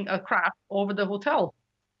seeing a craft over the hotel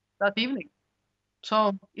that evening.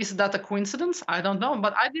 So is that a coincidence? I don't know,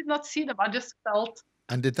 but I did not see them. I just felt.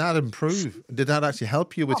 And did that improve? Did that actually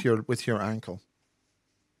help you with your ankle?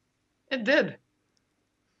 It did.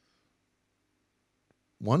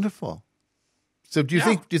 Wonderful. So do you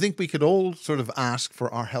think we could all sort of ask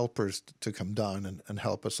for our helpers to come down and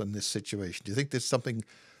help us in this situation? Do you think there's something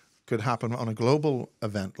could happen on a global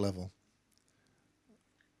event level?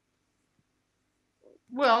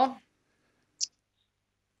 Well,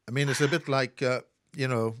 I mean, it's a bit like,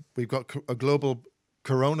 we've got a global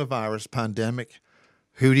coronavirus pandemic.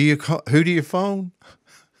 Who do you call? Who do you phone?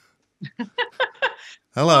 well,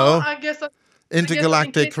 Hello, I guess that, in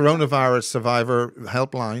intergalactic cases of, coronavirus survivor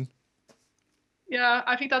helpline. yeah,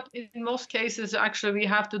 I think that in most cases, actually, we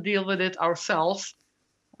have to deal with it ourselves.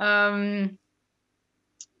 Um,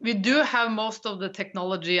 we do have most of the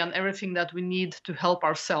technology and everything that we need to help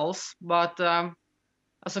ourselves, but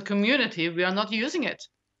as a community, we are not using it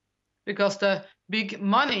because the big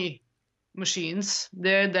money machines,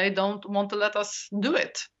 they don't want to let us do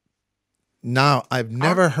it. Now, I've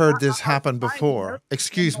never heard this Our happen society before. doesn't want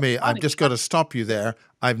Excuse me, I've money. just got to stop you there.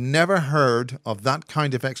 I've never heard of that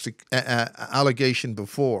kind of allegation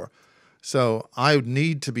before. So I would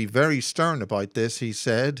need to be very stern about this, he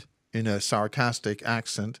said in a sarcastic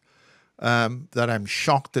accent, that I'm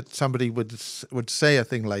shocked that somebody would say a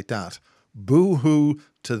thing like that. Boo-hoo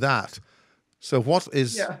to that. So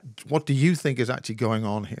what do you think is actually going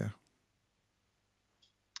on here?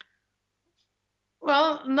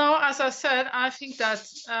 Well, no, as I said, I think that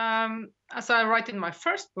as I write in my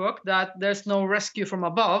first book, that there's no rescue from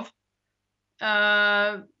above.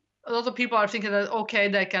 A lot of people are thinking that, okay,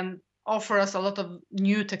 they can offer us a lot of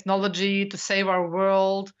new technology to save our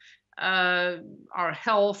world, our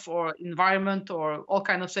health or environment or all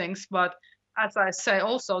kind of things. But as I say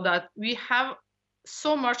also that we have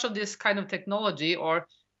so much of this kind of technology or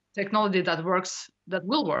technology that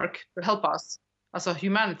will work to help us as a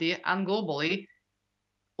humanity and globally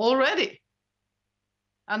already.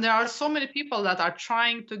 And there are so many people that are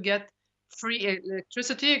trying to get free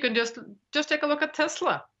electricity. You can just take a look at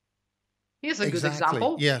Tesla. He's a good Exactly.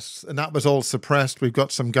 example. Yes, and that was all suppressed. We've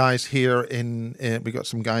got some guys here in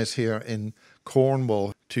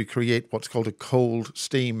Cornwall to create what's called a cold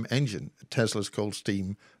steam engine, Tesla's cold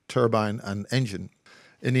steam turbine and engine.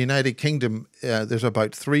 In the United Kingdom, there's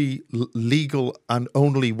about 3 legal and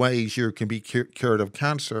only ways you can be cured of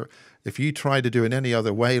cancer. If you try to do it any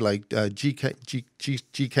other way, like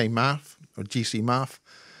GK math or GC math,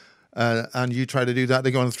 and you try to do that,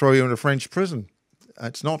 they're going to throw you in a French prison.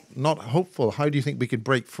 It's not hopeful. How do you think we could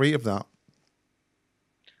break free of that?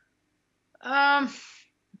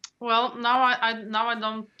 Well, now I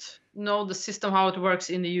don't know the system, how it works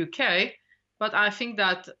in the UK, but I think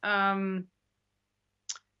that the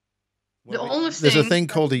only there's a thing thing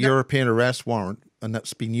called a European arrest warrant, and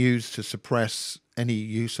that's been used to suppress any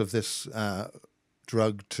use of this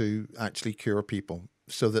drug to actually cure people,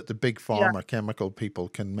 so that the big pharma chemical people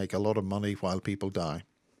can make a lot of money while people die.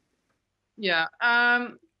 Yeah.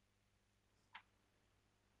 How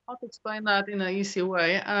to explain that in an easy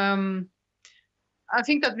way? I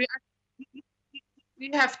think that we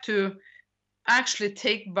have to actually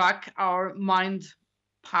take back our mind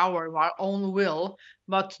power, our own will.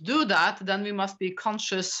 But to do that, then we must be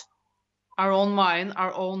conscious, our own mind,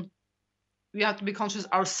 we have to be conscious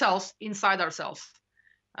ourselves, inside ourselves.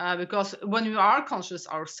 Because when we are conscious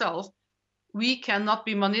ourselves, we cannot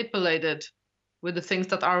be manipulated with the things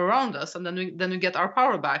that are around us, and then we get our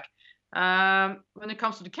power back. When it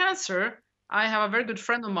comes to the cancer, I have a very good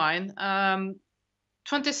friend of mine.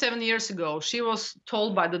 27 years ago, she was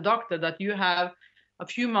told by the doctor that you have a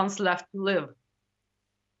few months left to live.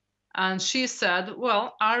 And she said,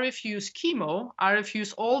 well, I refuse chemo. I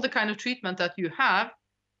refuse all the kind of treatment that you have.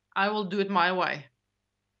 I will do it my way.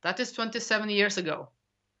 That is 27 years ago.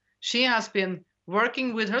 She has been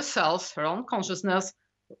working with herself, her own consciousness,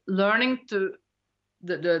 learning to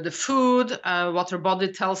the food, what her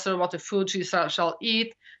body tells her, what the food she shall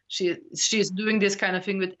eat. She's doing this kind of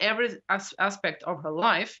thing with every aspect of her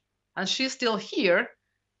life, and she's still here.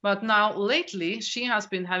 But now lately, she has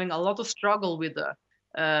been having a lot of struggle with the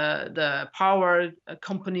power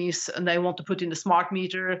companies, and they want to put in the smart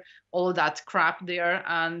meter, all of that crap there.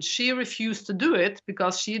 And she refused to do it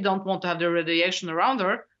because she don't want to have the radiation around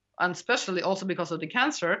her, and especially also because of the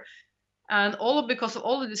cancer. And because of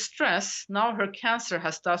all of the stress, now her cancer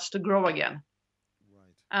has started to grow again.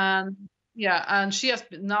 Right. And and she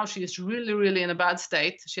is really, really in a bad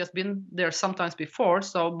state. She has been there sometimes before,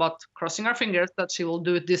 but crossing our fingers that she will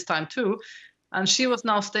do it this time too. And she was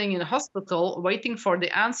now staying in a hospital, waiting for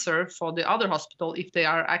the answer for the other hospital if they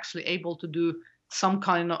are actually able to do some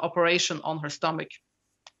kind of operation on her stomach.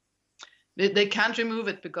 They can't remove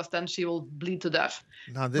it because then she will bleed to death.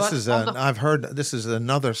 Now this is this is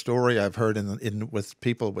another story I've heard in with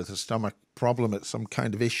people with a stomach problem. It's some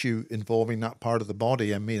kind of issue involving that part of the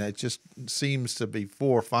body. I mean, it just seems to be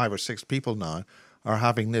 4, 5, or 6 people now are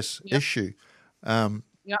having this issue. And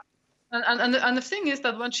the thing is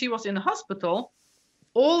that when she was in the hospital,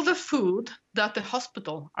 all the food that the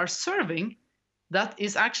hospital are serving, that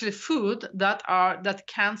is actually food that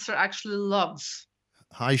cancer actually loves.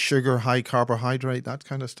 High sugar, high carbohydrate, that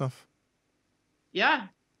kind of stuff. Yeah,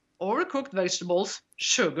 overcooked vegetables,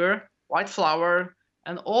 sugar, white flour,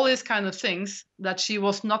 and all these kind of things that she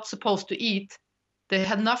was not supposed to eat. They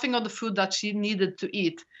had nothing of the food that she needed to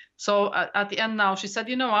eat. So at the end now, she said,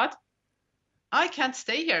 you know what? I can't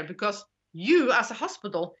stay here because you, as a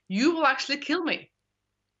hospital, you will actually kill me.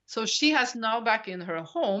 So she has now back in her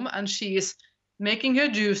home, and she is making her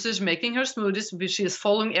juices, making her smoothies. She is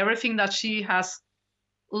following everything that she has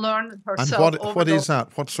learned herself. And what is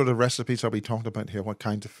that? What sort of recipes are we talking about here? What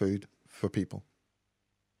kind of food for people?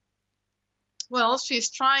 Well, she's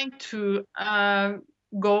trying to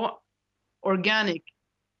go organic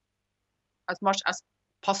as much as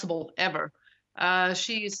possible ever.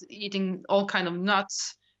 She's eating all kind of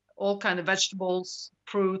nuts, all kind of vegetables,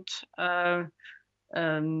 fruit. That's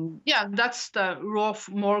the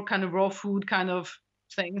more kind of raw food kind of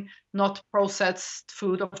thing, not processed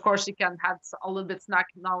food. Of course, she can have a little bit snack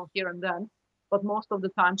now here and then, but most of the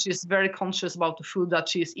time she's very conscious about the food that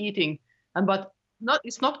she's eating.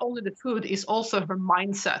 It's not only the food, it's also her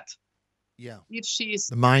mindset. Yeah. If she's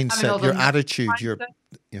the mindset, your attitude,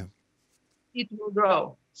 it will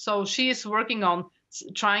grow. So she is working on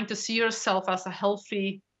trying to see herself as a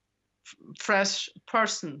healthy, fresh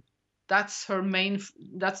person. That's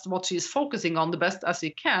what she's focusing on the best as she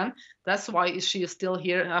can. That's why she is still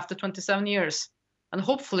here after 27 years. And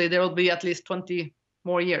hopefully there will be at least 20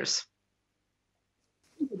 more years.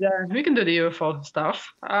 Yeah, we can do the UFO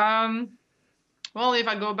stuff. Well, if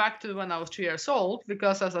I go back to when I was 3 years old,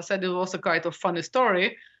 because as I said, it was a kind of funny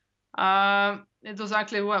story. It was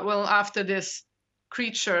actually, well, after this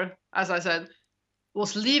creature, as I said,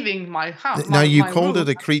 was leaving my house. Now, you called it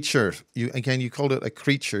a creature. You called it a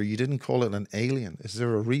creature. You didn't call it an alien. Is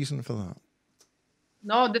there a reason for that?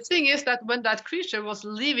 No, the thing is that when that creature was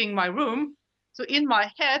leaving my room, so in my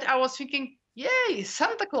head, I was thinking, yay,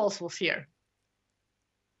 Santa Claus was here.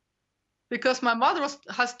 Because my mother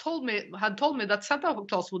had told me that Santa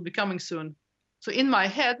Claus would be coming soon. So in my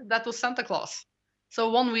head, that was Santa Claus. So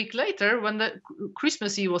 1 week later, when the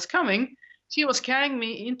Christmas Eve was coming, she was carrying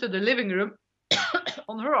me into the living room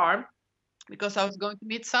on her arm because I was going to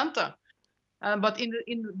meet Santa. But in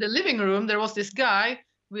the living room, there was this guy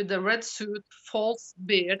with a red suit, false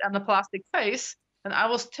beard, and a plastic face. And I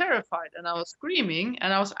was terrified, and I was screaming,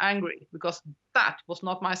 and I was angry because that was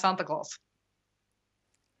not my Santa Claus.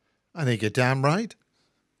 I think you're damn right.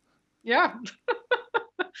 Yeah.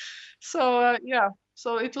 So yeah.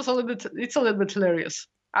 So it's a little bit hilarious.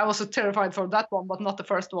 I was terrified for that one, but not the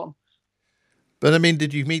first one. But I mean,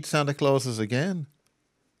 did you meet Santa Clauses again?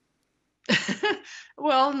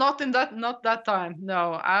 Well, not that time.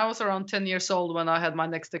 No, I was around 10 years old when I had my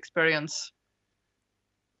next experience.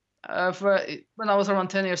 When I was around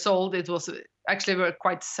 10 years old, it was actually a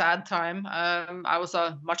quite sad time. I was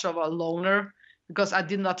much of a loner because I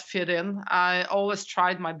did not fit in. I always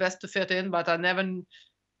tried my best to fit in, but I never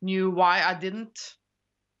knew why I didn't.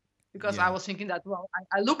 Because I was thinking that, well,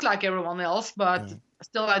 I look like everyone else, but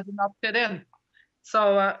still I did not fit in.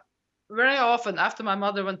 So very often after my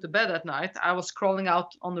mother went to bed at night, I was crawling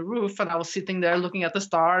out on the roof and I was sitting there looking at the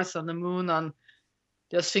stars and the moon and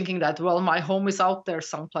just thinking that, well, my home is out there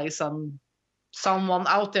someplace and someone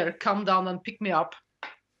out there come down and pick me up,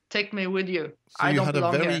 take me with you. So I don't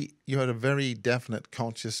belong here. You had a very definite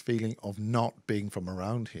conscious feeling of not being from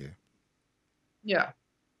around here. Yeah.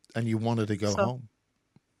 And you wanted to go home.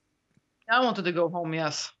 I wanted to go home,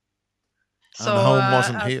 yes. And home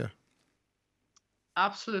wasn't here.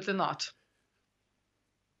 Absolutely not.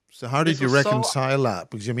 So how did you reconcile that?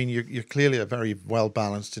 Because I mean, you're clearly a very well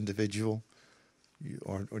balanced individual,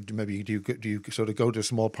 or maybe do you sort of go to a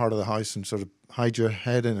small part of the house and sort of hide your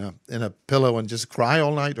head in a pillow and just cry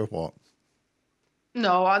all night, or what?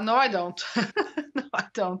 No, I don't. No, I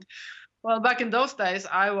don't. Well, back in those days,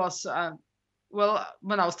 I was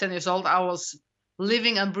when I was 10 years old, I was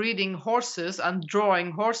living and breeding horses and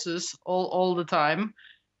drawing horses all the time,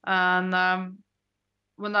 and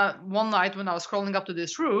one night when I was crawling up to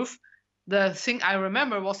this roof, the thing I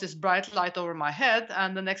remember was this bright light over my head,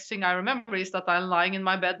 and the next thing I remember is that I'm lying in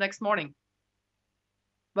my bed next morning.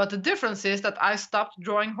 But the difference is that I stopped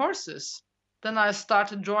drawing horses. Then I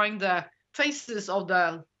started drawing the faces of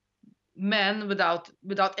the men without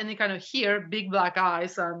any kind of hair, big black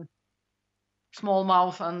eyes and small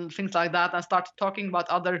mouth and things like that. I started talking about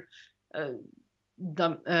other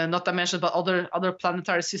not dimensions, but other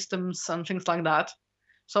planetary systems and things like that.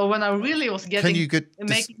 So when I really was making the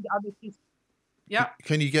other systems, yeah.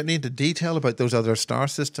 Can you get into detail about those other star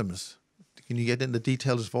systems? Can you get into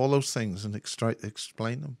details of all those things and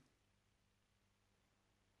explain them?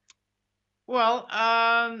 Well,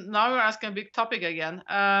 now you're asking a big topic again.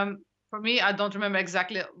 For me, I don't remember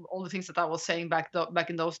exactly all the things that I was saying back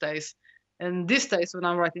in those days. And these days, when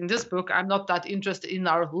I'm writing this book, I'm not that interested in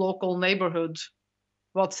our local neighborhood,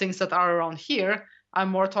 what things that are around here. I'm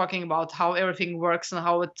more talking about how everything works and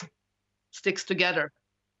how it sticks together.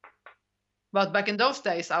 But back in those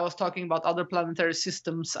days, I was talking about other planetary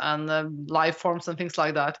systems and life forms and things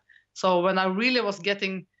like that. So when I really was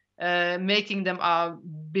making them a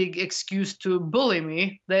big excuse to bully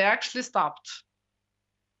me, they actually stopped.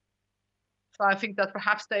 So I think that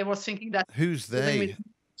perhaps they were thinking that... Who's they?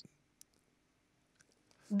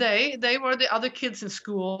 They were the other kids in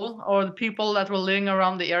school or the people that were living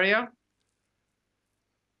around the area.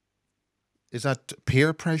 Is that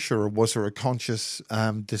peer pressure, or was there a conscious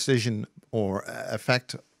decision or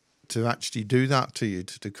effect to actually do that to you,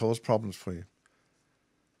 to cause problems for you?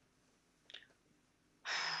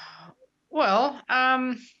 Well,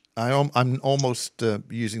 I'm almost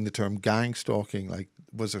using the term gang stalking. Like,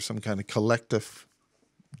 was there some kind of collective,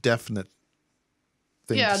 definite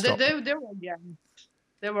thing? Yeah, they were gangs.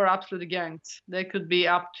 They were absolutely gangs. They could be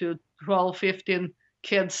up to 12, 15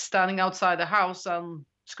 kids standing outside the house and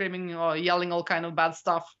screaming or yelling all kind of bad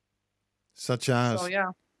stuff. Such as? So,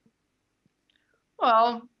 yeah.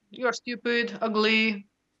 Well, you're stupid, ugly,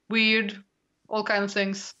 weird, all kind of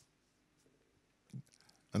things.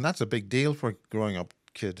 And that's a big deal for growing up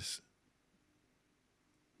kids.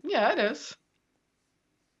 Yeah, it is.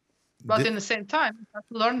 But in the same time, it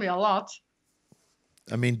learned me a lot.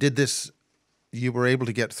 I mean, you were able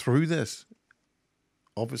to get through this,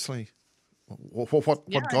 obviously.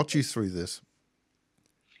 What got you through this?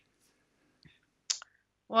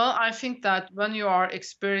 Well, I think that when you are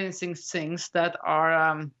experiencing things that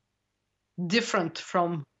are different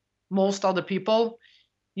from most other people,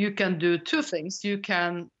 you can do two things. You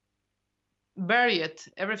can bury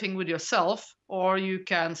everything with yourself, or you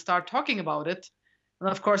can start talking about it. And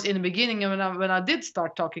of course, in the beginning, when I did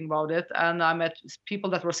start talking about it, and I met people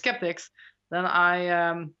that were skeptics, then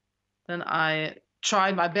I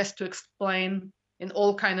tried my best to explain in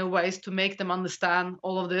all kind of ways to make them understand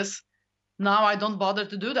all of this. Now I don't bother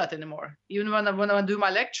to do that anymore. Even when I do my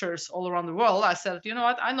lectures all around the world, I said, you know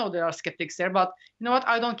what? I know there are skeptics there, but you know what?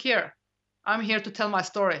 I don't care. I'm here to tell my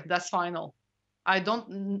story. That's final. I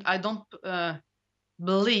don't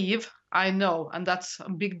believe. I know, and that's a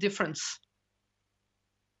big difference.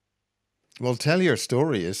 Well, tell your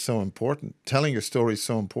story is so important. Telling your story is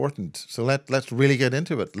so important. So let's really get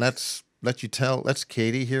into it. Let's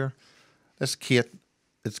Katie here. Let's Kate.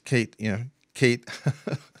 It's Kate. Kate.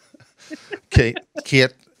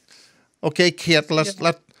 Kate. Okay, Kate.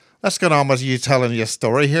 Let's get on with you telling your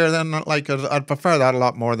story here. Then, like, I'd prefer that a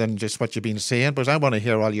lot more than just what you've been saying, because I want to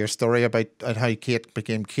hear all your story about how Kate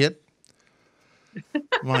became Kate.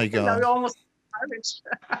 My God. Now you're almost Irish.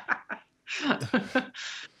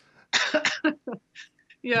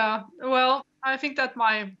 Yeah, well, I think that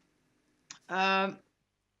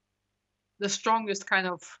the strongest kind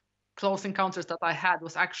of close encounters that I had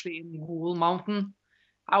was actually in Ghoul Mountain.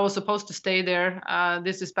 I was supposed to stay there.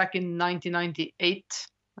 This is back in 1998,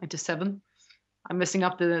 97. I'm messing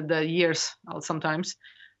up the years sometimes.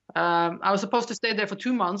 I was supposed to stay there for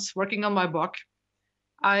 2 months working on my book.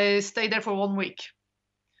 I stayed there for 1 week.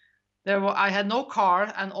 I had no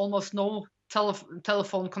car and almost no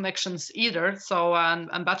telephone connections either, so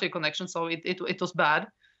and battery connections, so it was bad.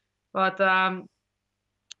 But I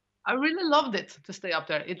really loved it to stay up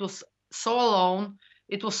there. It was so alone.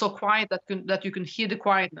 It was so quiet that you can hear the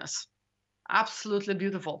quietness. Absolutely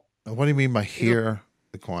beautiful. What do you mean by hear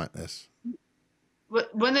the quietness?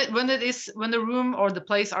 When the room or the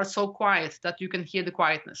place are so quiet that you can hear the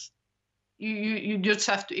quietness. You just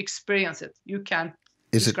have to experience it. You can't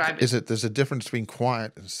describe it. There's a difference between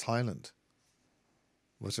quiet and silent?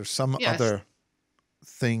 Was there some other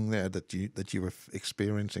thing there that you were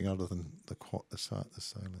experiencing other than the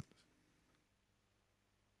silence?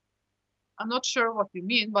 I'm not sure what you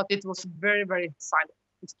mean, but it was very, very silent.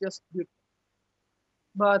 It's just beautiful.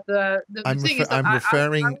 But the thing is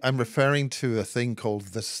that I'm referring to a thing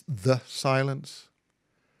called the silence,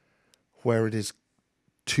 where it is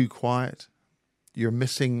too quiet. You're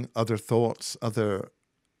missing other thoughts, other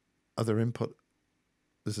input.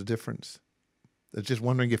 There's a difference. I'm just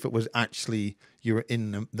wondering if it was actually you were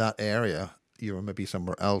in that area, you were maybe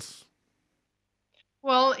somewhere else.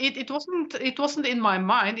 Well, it wasn't in my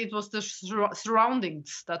mind. It was the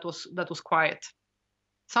surroundings that was quiet.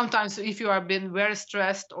 Sometimes if you have been very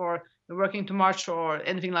stressed or working too much or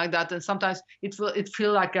anything like that, then sometimes it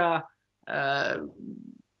feel like the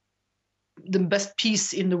best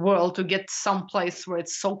peace in the world to get some place where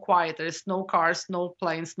it's so quiet. There's no cars, no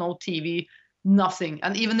planes, no TV, nothing.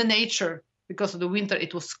 And even the nature, because of the winter,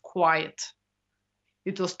 it was quiet.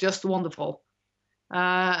 It was just wonderful.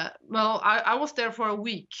 Well, I was there for a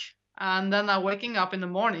week, and then I'm waking up in the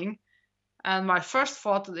morning, and my first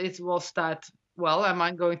thought was that, well, am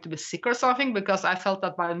I going to be sick or something? Because I felt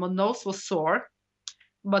that my nose was sore.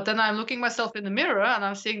 But then I'm looking myself in the mirror, and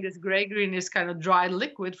I'm seeing this gray-greenish kind of dry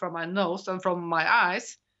liquid from my nose and from my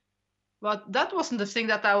eyes. But that wasn't the thing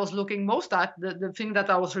that I was looking most at. The thing that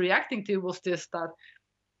I was reacting to was that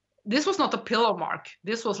this was not a pillow mark.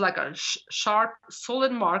 This was like a sharp,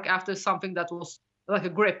 solid mark after something that was like a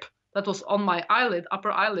grip that was on my eyelid,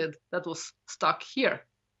 upper eyelid, that was stuck here.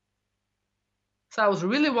 So I was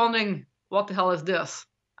really wondering, what the hell is this?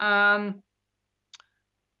 But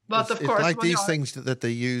of course, it's like these things that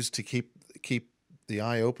they use to keep the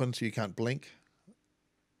eye open so you can't blink.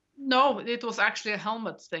 No, it was actually a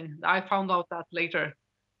helmet thing. I found out that later.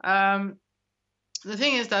 The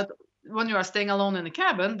thing is that when you are staying alone in a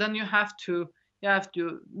cabin, then you have to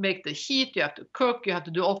make the heat, you have to cook, you have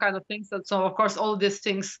to do all kinds of things. And so, of course, all these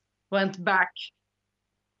things went back.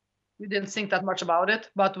 We didn't think that much about it.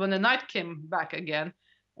 But when the night came back again,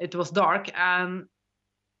 it was dark, and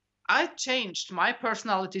I changed. My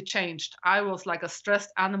personality changed. I was like a stressed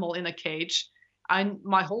animal in a cage.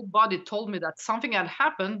 My whole body told me that something had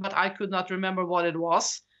happened, but I could not remember what it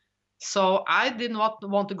was. So I did not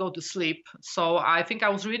want to go to sleep. So I think I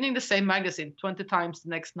was reading the same magazine 20 times the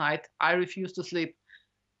next night. I refused to sleep.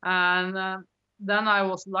 And then I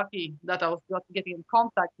was lucky that I was getting in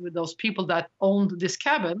contact with those people that owned this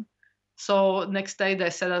cabin. So next day they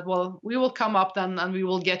said that, well, we will come up then and we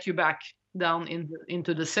will get you back down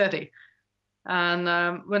into the city. And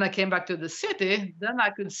when I came back to the city, then I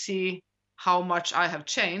could see how much I have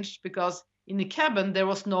changed, because in the cabin there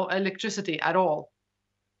was no electricity at all.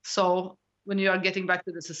 So when you are getting back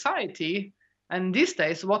to the society, and these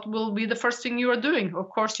days, what will be the first thing you are doing? Of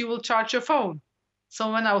course, you will charge your phone.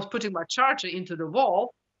 So when I was putting my charger into the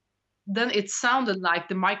wall, then it sounded like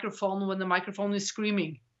the microphone when the microphone is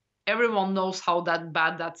screaming. Everyone knows how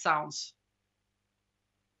bad that sounds.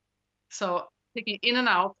 So taking in and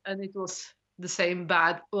out, and it was the same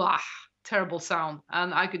bad, terrible sound.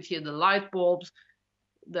 And I could hear the light bulbs.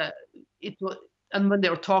 And when they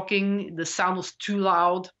were talking, the sound was too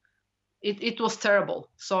loud. It was terrible.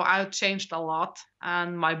 So I changed a lot.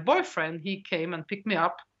 And my boyfriend, he came and picked me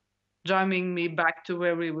up, driving me back to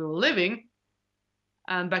where we were living.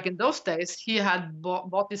 And back in those days, he had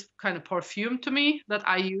bought this kind of perfume to me that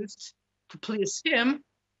I used to please him,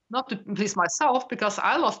 not to please myself, because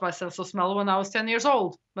I lost my sense of smell when I was 10 years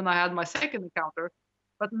old, when I had my second encounter.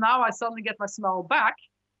 But now I suddenly get my smell back.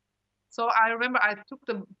 So I remember I took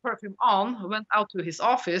the perfume on, went out to his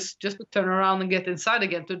office just to turn around and get inside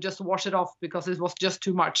again to just wash it off because it was just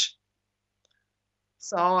too much.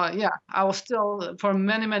 So yeah, I was still, for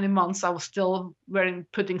many, many months, I was still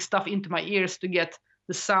putting stuff into my ears to get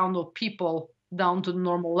the sound of people down to the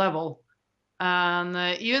normal level. And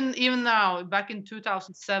even now, back in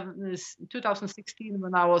 2016,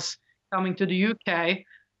 when I was coming to the UK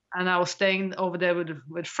and I was staying over there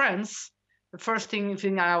with friends, the first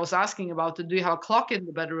thing I was asking about, do you have a clock in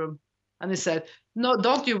the bedroom? And he said, no,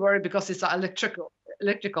 don't you worry, because it's an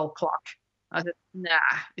electrical clock. I said, nah,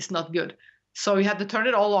 it's not good. So we had to turn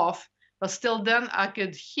it all off. But still then I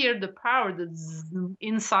could hear the power that's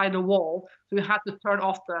inside the wall. So we had to turn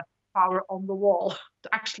off the power on the wall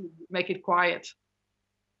to actually make it quiet.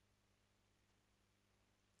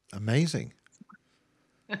 Amazing.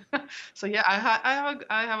 So yeah,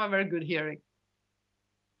 I have a very good hearing.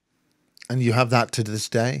 And you have that to this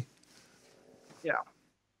day? Yeah.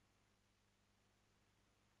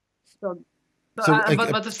 So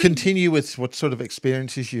continue with what sort of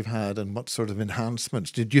experiences you've had and what sort of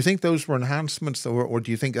enhancements. Did you think those were enhancements, or do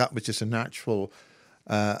you think that was just a natural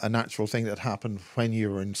thing that happened when you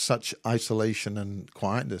were in such isolation and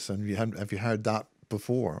quietness? And have you heard that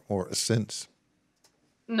before or since?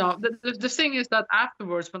 No, the thing is that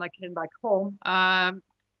afterwards, when I came back home,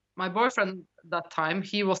 my boyfriend at that time,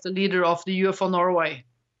 he was the leader of the UFO Norway,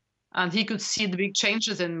 and he could see the big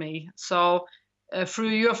changes in me. So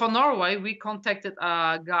through UFO Norway, we contacted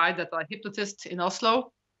a guy that a hypnotist in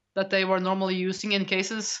Oslo that they were normally using in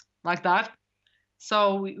cases like that.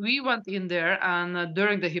 So we went in there, and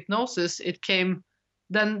during the hypnosis, it came.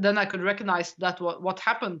 Then I could recognize that what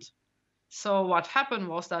happened. So what happened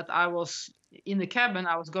was that I was in the cabin.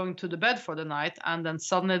 I was going to the bed for the night, and then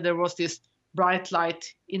suddenly there was this bright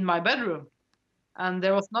light in my bedroom, and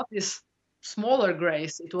there was not this smaller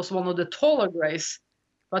Grace. It was one of the taller Grace,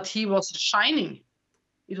 but he was shining.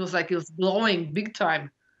 It was like he was glowing big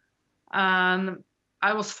time. And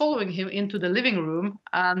I was following him into the living room,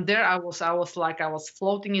 and there I was like I was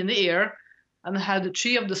floating in the air, and had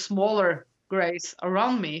 3 of the smaller Grays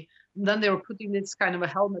around me. And then they were putting this kind of a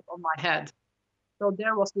helmet on my head. So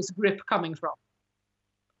there was this grip coming from.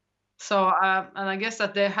 So, and I guess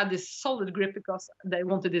that they had this solid grip because they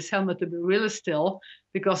wanted this helmet to be really still.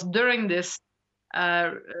 Because during this,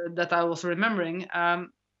 that I was remembering, I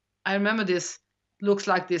remember this looks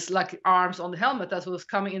like this, like arms on the helmet that was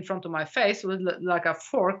coming in front of my face with like a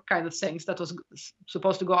fork kind of things that was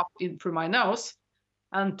supposed to go up in through my nose.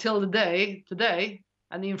 Until the day today,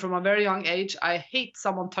 and even from a very young age, I hate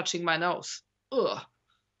someone touching my nose. Ugh.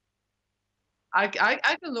 I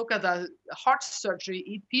can look at a heart surgery,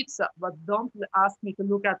 eat pizza, but don't ask me to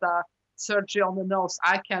look at a surgery on the nose.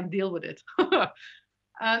 I can't deal with it.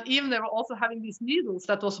 And even they were also having these needles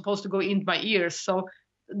that was supposed to go into my ears. So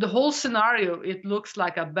the whole scenario, it looks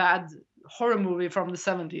like a bad horror movie from the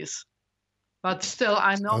 70s. But still,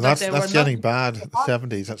 I know that they were that's getting bad. The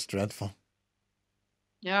 70s, that's dreadful.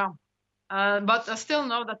 Yeah. But I still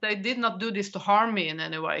know that they did not do this to harm me in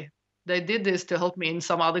any way. They did this to help me in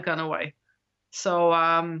some other kind of way. So,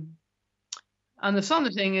 and the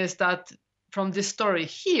funny thing is that from this story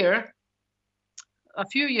here, a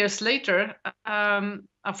few years later,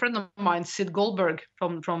 a friend of mine, Sid Goldberg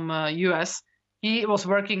from US, he was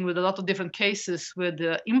working with a lot of different cases with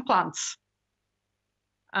implants.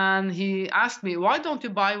 And he asked me, why don't you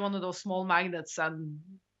buy one of those small magnets and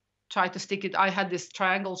try to stick it? I had this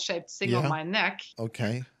triangle-shaped thing on my neck.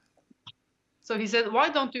 Okay. So he said, why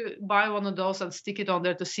don't you buy one of those and stick it on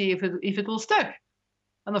there to see if it will stick?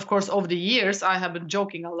 And of course, over the years, I have been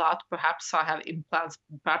joking a lot. Perhaps I have implants,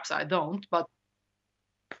 perhaps I don't. But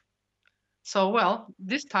so, well,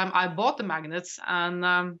 this time I bought the magnets, and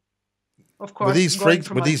of course, were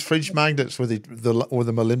these fridge magnets? Were the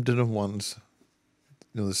molybdenum ones?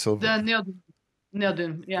 You know, the silver. The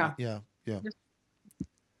neodymium, yeah. Yeah.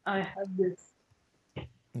 I have this.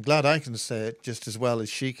 I'm glad I can say it just as well as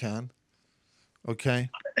she can. Okay.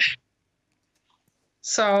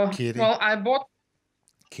 So, Katie. well, I bought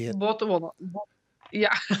Kate. the one.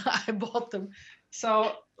 Yeah, I bought them.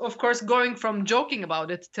 So of course, going from joking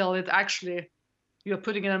about it till it actually you're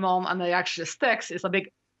putting them on and they actually sticks is a big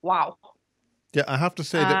wow. Yeah, I have to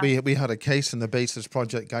say that we had a case in the Bases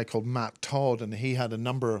Project, guy called Matt Todd, and he had a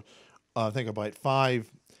number, I think about 5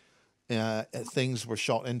 things were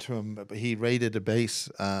shot into him. But he raided a base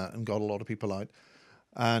and got a lot of people out,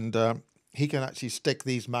 and he can actually stick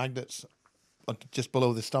these magnets just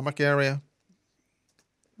below the stomach area.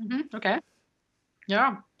 Okay.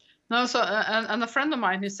 Yeah. No. So and a friend of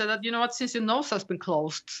mine, he said that, you know what, since your nose has been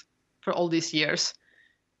closed for all these years,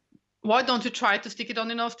 why don't you try to stick it on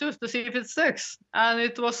your nose too to see if it sticks? And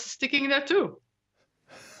it was sticking there too.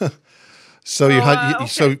 So you had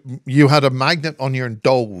so you had a magnet on your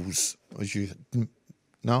nose, as you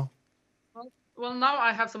no? Well, now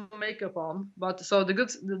I have some makeup on, but so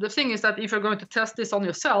the thing is that if you're going to test this on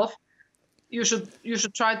yourself, you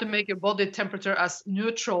should try to make your body temperature as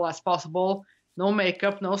neutral as possible. No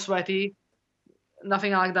makeup, no sweaty,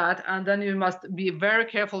 nothing like that. And then you must be very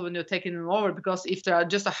careful when you're taking them over, because if they are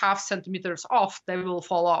just a half centimeters off, they will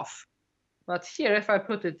fall off. But here, if I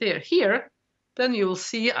put it here, then you will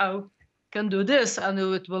see I can do this and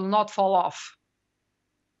it will not fall off.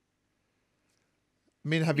 I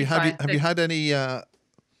mean, have you had any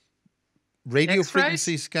radio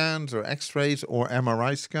frequency scans or X-rays or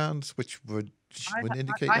MRI scans which would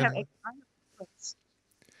indicate anything?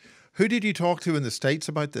 Who did you talk to in the States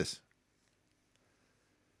about this?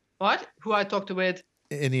 What? Who I talked to with?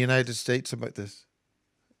 In the United States about this,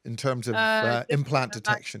 in terms of implant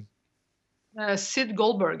detection? Sid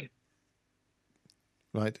Goldberg.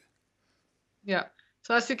 Right. Yeah.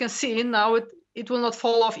 So as you can see now, it will not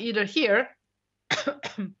fall off either here.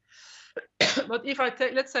 But if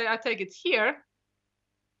let's say I take it here,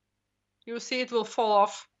 you will see it will fall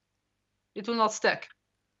off. It will not stick.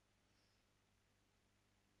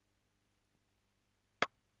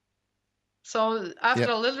 So after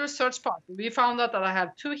a little research part, we found out that I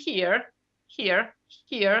have 2 here,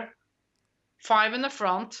 5 in the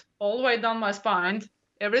front, all the way down my spine,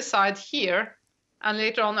 every side here, and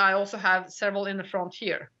later on I also have several in the front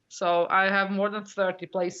here. So I have more than 30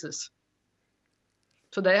 places.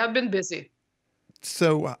 So they have been busy.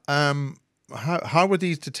 So how were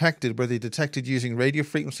these detected? Were they detected using radio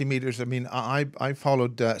frequency meters? I mean, I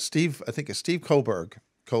followed Steve. I think it's Steve Kohlberg.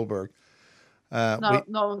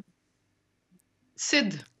 No.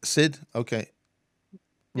 Sid. Okay.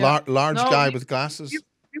 Yeah. Large guy with glasses.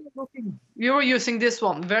 You were using this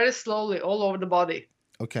one very slowly all over the body.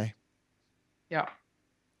 Okay. Yeah.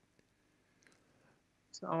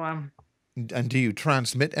 So And do you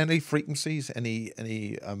transmit any frequencies, any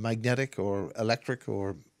magnetic or electric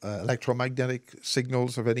or electromagnetic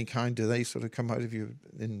signals of any kind? Do they sort of come out of you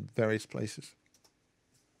in various places?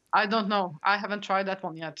 I don't know. I haven't tried that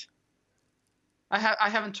one yet. I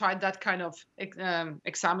haven't tried that kind of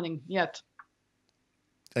examining yet.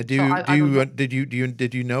 Did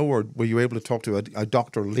you know, or were you able to talk to a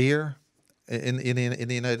Dr. Lear in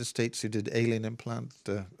the United States who did alien implant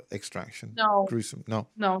extraction? No. Gruesome. No.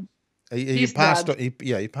 No. He passed on.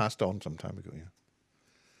 He passed on some time ago. Yeah.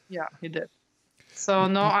 Yeah, he did. So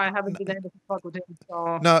no, I haven't been able to talk with him.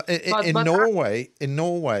 So now, in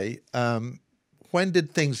Norway, when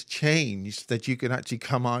did things change that you can actually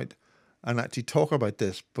come out and actually talk about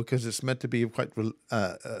this? Because it's meant to be quite,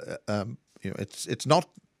 it's not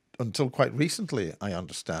until quite recently, I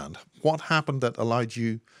understand. What happened that allowed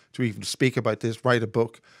you to even speak about this, write a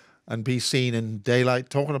book, and be seen in daylight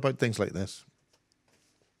talking about things like this?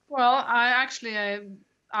 Well, I actually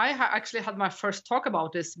had my first talk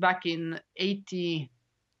about this back in 98.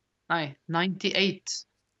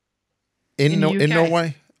 In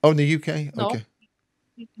Norway? Oh, in the UK? No, okay.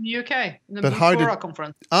 In the UK, in the Bufora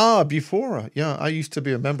conference. Bufora. Yeah, I used to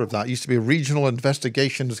be a member of that. I used to be a regional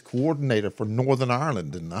investigations coordinator for Northern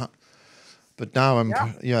Ireland in that. But now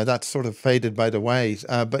that's sort of faded by the ways.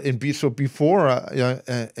 But in Bufora,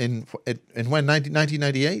 in when,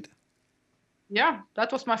 1998? Yeah,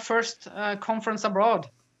 that was my first conference abroad.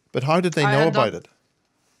 But how did they know about it?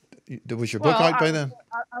 Was your book out by then?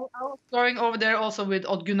 I was going over there also with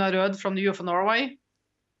Odd Gunnar Rød from the UFO Norway.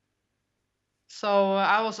 So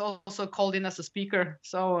I was also called in as a speaker.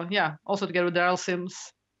 So yeah, also together with Daryl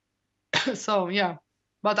Sims. So yeah,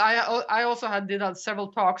 but I also did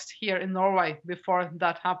several talks here in Norway before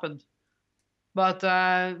that happened. But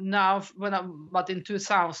now but in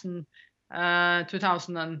 2000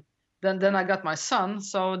 and then I got my son.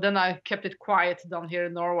 So then I kept it quiet down here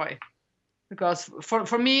in Norway, because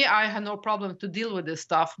for me, I had no problem to deal with this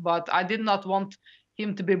stuff, but I did not want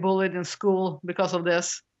him to be bullied in school because of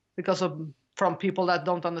this, from people that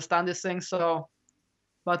don't understand these things. So,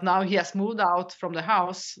 but now he has moved out from the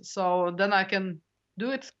house, so then I can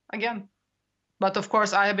do it again. But of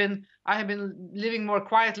course, I have been living more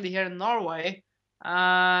quietly here in Norway.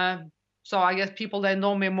 So I guess people, they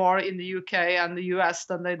know me more in the UK and the US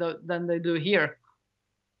than they do here.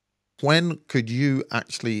 When could you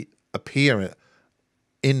actually appear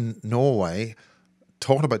in Norway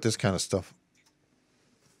talking about this kind of stuff?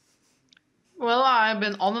 Well, I've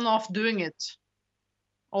been on and off doing it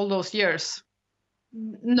all those years.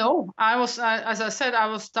 No, as I said, I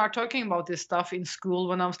was start talking about this stuff in school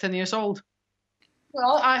when I was 10 years old.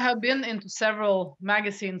 Well, I have been into several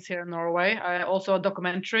magazines here in Norway. I also a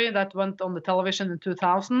documentary that went on the television in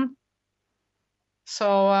 2000.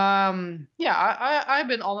 So yeah, I've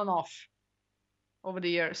been on and off over the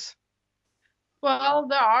years. Well,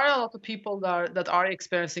 there are a lot of people that are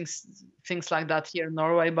experiencing things like that here in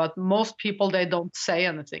Norway, but most people, they don't say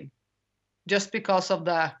anything, just because of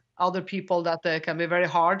the other people, that they can be very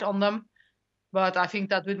hard on them. But I think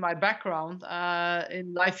that with my background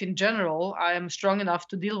in life in general, I am strong enough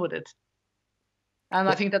to deal with it. And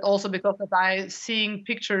I think that also because that I seeing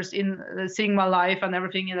pictures seeing my life and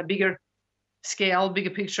everything in a bigger scale,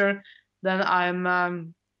 bigger picture, then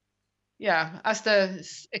I'm yeah, as the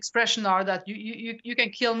expression are that you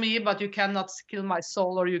can kill me, but you cannot kill my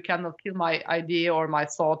soul, or you cannot kill my idea or my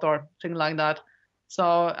thought or thing like that.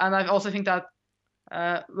 So, and I also think that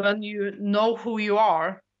when you know who you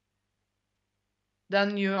are,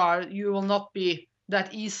 then you will not be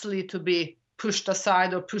that easily to be pushed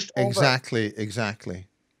aside or pushed over. Exactly.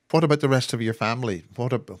 What about the rest of your family?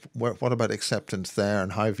 What about acceptance there,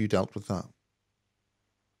 and how have you dealt with that?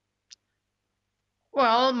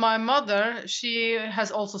 Well, my mother, she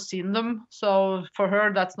has also seen them, so for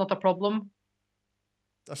her that's not a problem.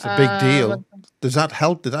 That's a big deal. Does that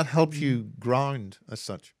help? Did that help you ground as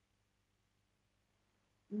such?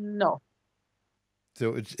 No.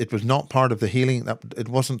 So it was not part of the healing. That it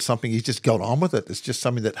wasn't something you just got on with it. It's just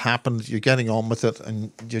something that happened. You're getting on with it,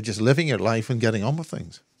 and you're just living your life and getting on with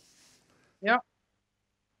things. Yeah.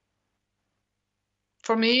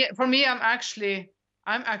 For me, I'm actually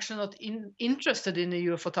not interested in the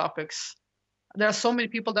UFO topics. There are so many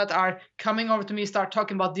people that are coming over to me, start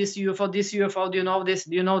talking about this UFO, this UFO. Do you know this?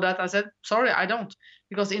 Do you know that? I said, sorry, I don't,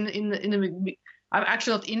 because I'm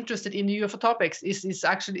actually not interested in the UFO topics.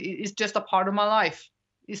 It's just a part of my life.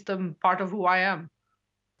 It's the part of who I am.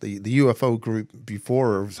 The UFO group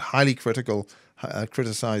before was highly critical,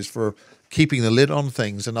 criticized for keeping the lid on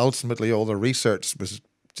things, and ultimately all the research was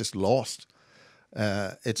just lost.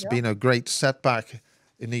 It's been a great setback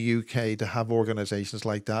in the UK to have organizations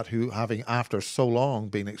like that who, having after so long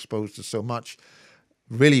been exposed to so much,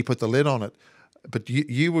 really put the lid on it. But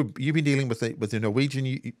you've been dealing with the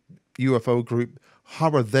Norwegian UFO group.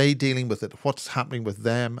 How are they dealing with it? What's happening with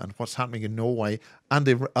them, and what's happening in Norway and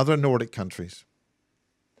the other Nordic countries?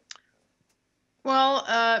 Well,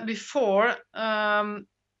 before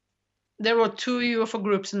there were two UFO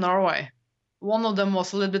groups in Norway. One of them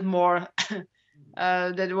was a little bit more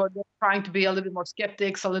they were trying to be a little bit more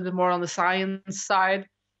skeptics, a little bit more on the science side.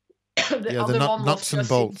 The other one nuts was and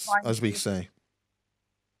bolts, as we say.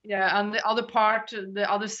 Yeah, and the other part,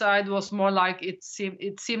 the other side was more like it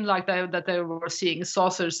seemed like that they were seeing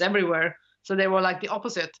saucers everywhere. So they were like the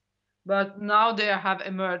opposite. But now they have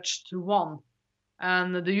emerged to one.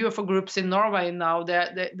 And the UFO groups in Norway now,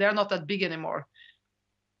 they're not that big anymore.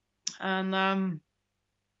 And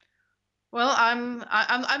well, I'm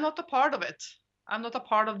not a part of it. I'm not a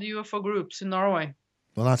part of the UFO groups in Norway.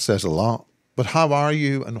 Well, that says a lot. But how are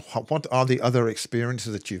you, and what are the other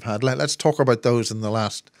experiences that you've had? Let's talk about those in the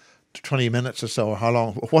last 20 minutes or so. How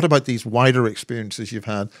long? What about these wider experiences you've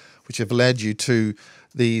had, which have led you to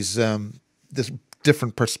these this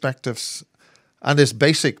different perspectives and this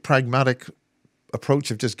basic pragmatic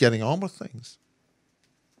approach of just getting on with things?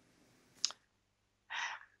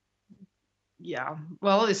 Yeah,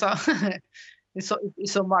 well, it's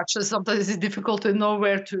so much. Sometimes it's difficult to know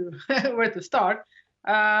where to where to start.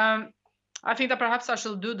 I think that perhaps I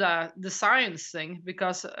should do the science thing,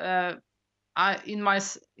 because in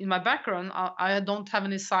my background I don't have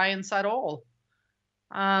any science at all.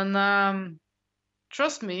 And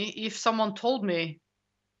trust me, if someone told me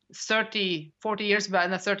 30, 40 years back,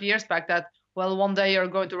 and 30 years back, that, well, one day you're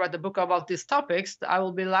going to write a book about these topics, I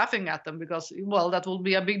will be laughing at them, because, well, that will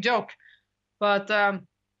be a big joke. But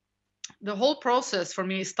the whole process for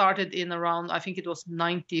me started in around, I think it was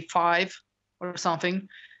 95 or something.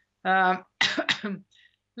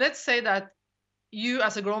 Let's say that you,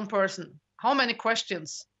 as a grown person, how many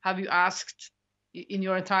questions have you asked in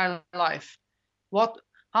your entire life?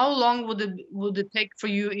 How long would it take for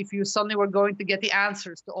you if you suddenly were going to get the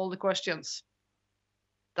answers to all the questions?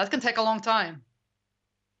 That can take a long time.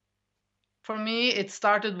 for me, it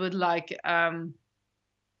started with like I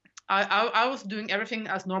was doing everything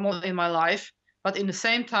as normal in my life, but in the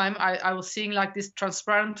same time, I was seeing like this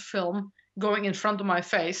transparent film going in front of my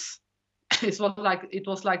face. It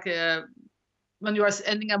was like when you are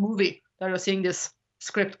ending a movie, that you're seeing this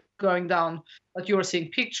script going down, that you are seeing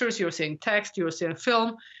pictures, you're seeing text, you're seeing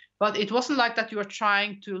film, but it wasn't like that you were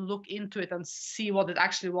trying to look into it and see what it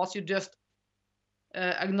actually was. You just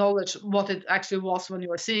acknowledge what it actually was when you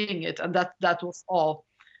were seeing it, and that was all.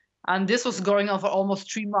 And this was going on for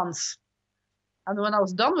almost 3 months. And when I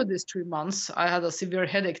was done with these 3 months, I had a severe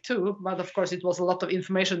headache too, but of course it was a lot of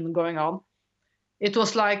information going on. It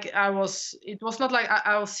was like it was not like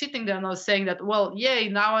I was sitting there and I was saying that, well, yay,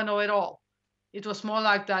 now I know it all. It was more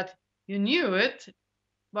like that you knew it,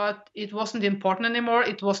 but it wasn't important anymore.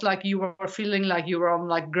 It was like you were feeling like you were on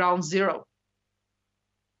like ground zero.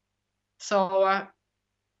 So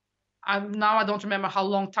now I don't remember how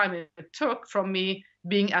long time it took from me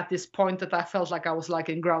being at this point that I felt like I was like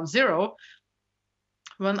in ground zero.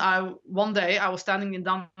 When one day I was standing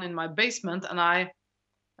down in my basement, and I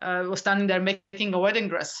was standing there making a wedding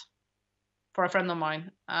dress for a friend of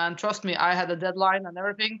mine. And trust me, I had a deadline and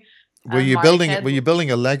everything. Were And you my building head Were you building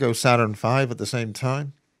a Lego Saturn V at the same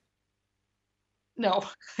time? No,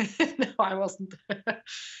 no, I wasn't.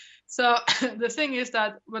 So the thing is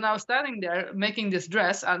that when I was standing there making this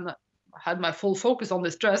dress and had my full focus on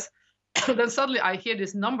this dress, then suddenly I hear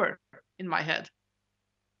this number in my head.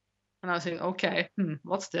 And I was thinking, okay,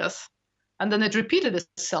 what's this? And then it repeated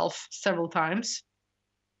itself several times.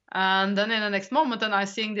 And then in the next moment, then I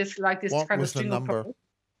seeing this like this What kind of was the string of number? pearls.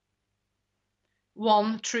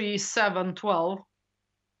 1, 3, 7, 12.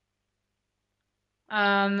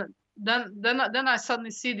 And then I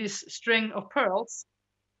suddenly see this string of pearls,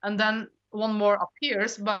 and then one more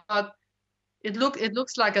appears, but it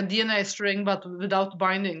looks like a DNA string, but without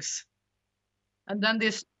bindings. And then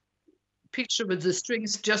this picture with the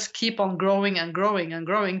strings just keep on growing and growing and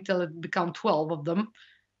growing till it become 12 of them.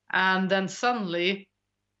 And then suddenly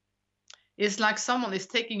it's like someone is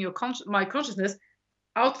taking my consciousness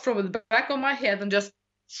out from the back of my head and just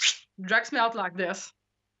drags me out like this.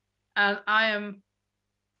 And I am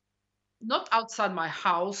not outside my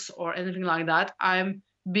house or anything like that. I'm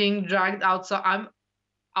being dragged out. So I'm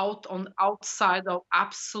out on outside of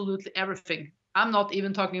absolutely everything. I'm not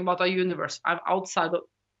even talking about a universe. I'm outside of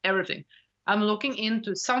everything. I'm looking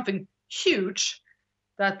into something huge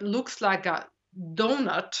that looks like a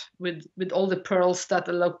donut with all the pearls that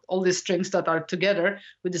all these strings that are together,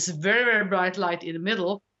 with this very, very bright light in the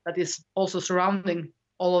middle that is also surrounding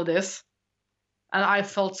all of this. And I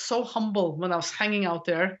felt so humble when I was hanging out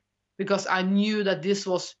there, because I knew that this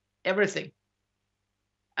was everything.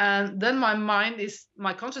 And then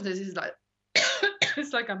my consciousness is like,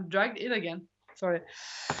 it's like I'm dragged in again. Sorry.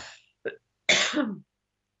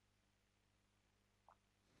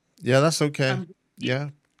 Yeah, that's okay. Yeah,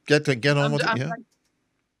 get on with it. Yeah.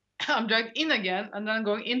 I'm dragged in again, and then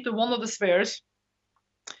going into one of the spheres.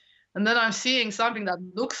 And then I'm seeing something that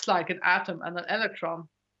looks like an atom and an electron,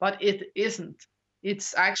 but it isn't.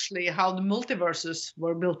 It's actually how the multiverses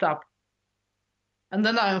were built up. And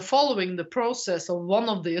then I'm following the process of one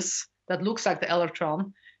of these that looks like the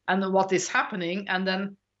electron and what is happening, and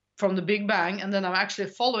then from the Big Bang, and then I'm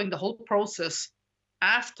actually following the whole process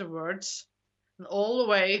afterwards, and all the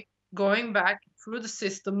way going back through the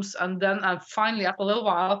systems, and then I'm finally, after a little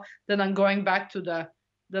while, then I'm going back to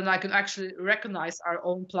then I can actually recognize our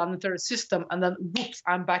own planetary system, and then whoops,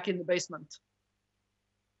 I'm back in the basement.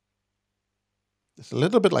 It's a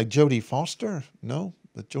little bit like Jodie Foster, no?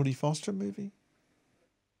 The Jodie Foster movie?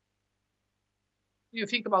 You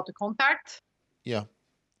think about the contact? Yeah.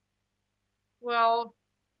 Well,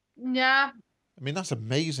 yeah. I mean, that's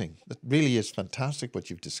amazing. That really is fantastic what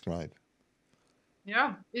you've described.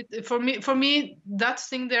 Yeah, for me, that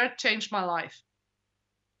thing there changed my life.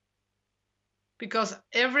 Because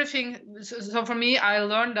everything, so for me, I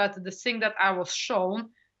learned that the thing that I was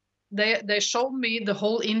shown, they showed me the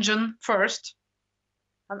whole engine first,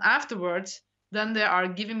 and afterwards, then they are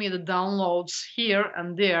giving me the downloads here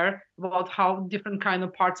and there about how different kind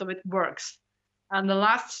of parts of it works. And the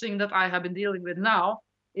last thing that I have been dealing with now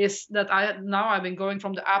is that I've been going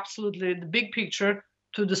from the big picture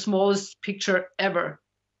to the smallest picture ever.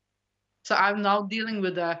 So I'm now dealing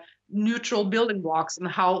with the neutral building blocks and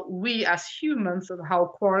how we as humans and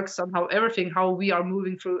how quarks and how we are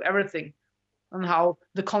moving through everything, and how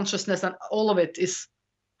the consciousness and all of it is,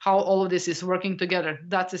 how all of this is working together.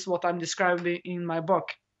 That is what I'm describing in my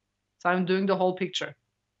book. So I'm doing the whole picture.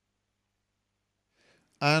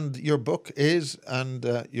 And your book is, and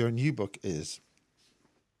your new book is?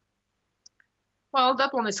 Well,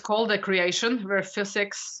 that one is called The Creation, where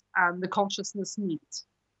physics and the consciousness meet.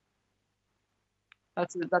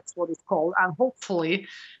 That's what it's called, and hopefully,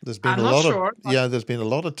 There's been I'm a not lot of sure. there's been a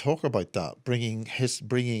lot of talk about that, bringing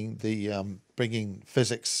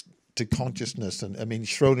physics to consciousness, and I mean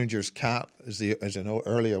Schrodinger's cat is an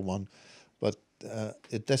earlier one, but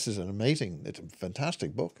this is it's a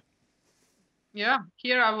fantastic book. Yeah,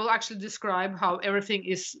 here I will actually describe how everything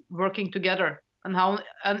is working together and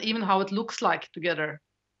even how it looks like together.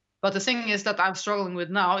 But the thing is that I'm struggling with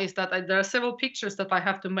now is that there are several pictures that I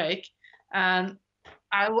have to make, and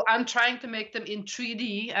I'm trying to make them in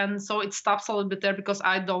 3D, and so it stops a little bit there because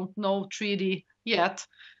I don't know 3D yet.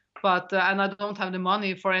 But and I don't have the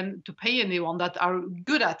money to pay anyone that are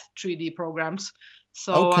good at 3D programs.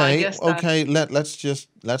 So I guess that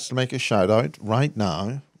Let's make a shout out right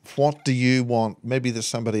now. What do you want? Maybe there's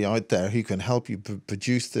somebody out there who can help you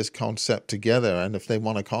produce this concept together. And if they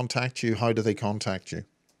want to contact you, how do they contact you?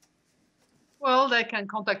 well, they can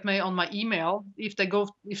contact me on my email if they go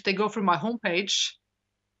through my homepage,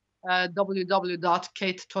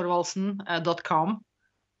 www.katethorvaldsen.com.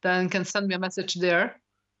 Then can send me a message there.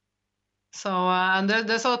 So and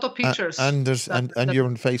there's a lot of pictures. And you're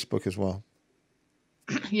on Facebook as well.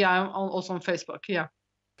 Yeah, I'm also on Facebook. Yeah.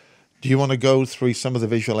 Do you want to go through some of the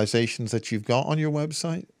visualizations that you've got on your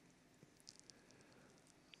website?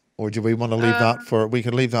 Or do we want to leave we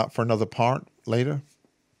can leave that for another part later?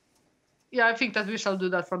 Yeah, I think that we shall do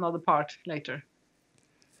that for another part later.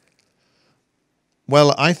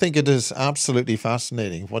 Well, I think it is absolutely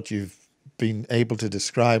fascinating what you've been able to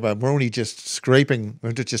describe. We're only just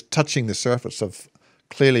we're just touching the surface of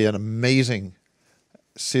clearly an amazing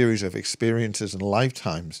series of experiences and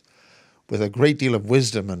lifetimes with a great deal of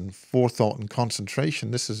wisdom and forethought and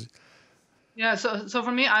concentration. This is... Yeah, so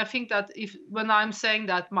for me, I think that when I'm saying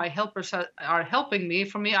that my helpers are helping me,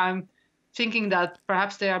 for me, I'm thinking that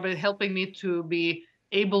perhaps they are helping me to be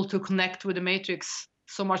able to connect with the matrix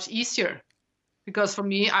so much easier. Because for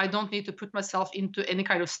me, I don't need to put myself into any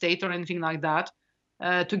kind of state or anything like that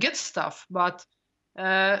to get stuff. But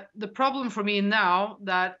the problem for me now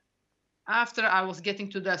that after I was getting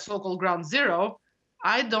to the so-called ground zero,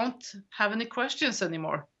 I don't have any questions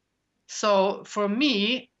anymore. So for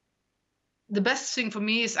me, the best thing for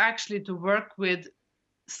me is actually to work with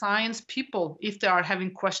science people if they are having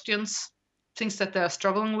questions, things that they are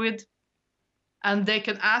struggling with. And they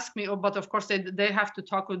can ask me, but of course they have to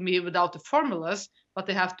talk with me without the formulas, but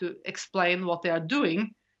they have to explain what they are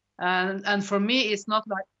doing. And for me, it's not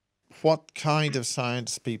like... What kind of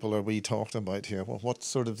science people are we talking about here? Well, what's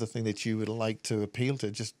sort of the thing that you would like to appeal to?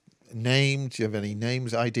 Just names? Do you have any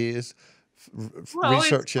names, ideas,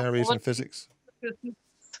 research areas in physics?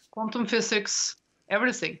 Quantum physics,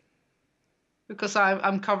 everything. Because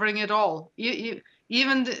I'm covering it all.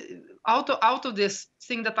 Even out of this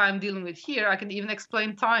thing that I'm dealing with here, I can even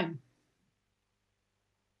explain time.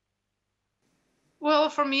 Well,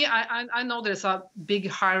 for me, I know there's a big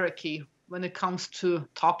hierarchy when it comes to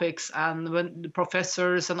topics and when the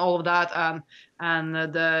professors and all of that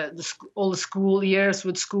and all the school years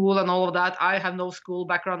with school and all of that. I have no school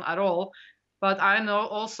background at all, but I know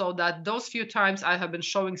also that those few times I have been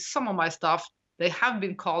showing some of my stuff, they have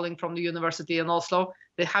been calling from the university and also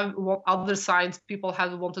they have other science people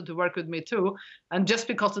have wanted to work with me too, and just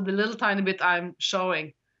because of the little tiny bit I'm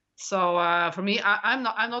showing. So for me, I'm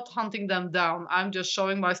not hunting them down. I'm just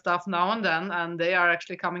showing my stuff now and then, and they are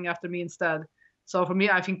actually coming after me instead. So for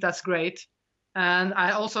me, I think that's great. And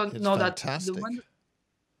I also know fantastic.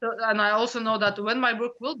 and I also know that when my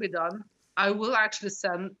book will be done, I will actually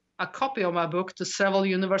send a copy of my book to several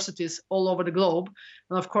universities all over the globe.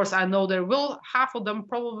 And of course, I know half of them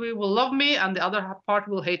probably will love me and the other part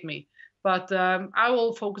will hate me. But I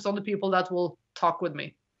will focus on the people that will talk with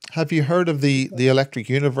me. Have you heard of the electric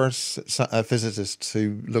universe physicists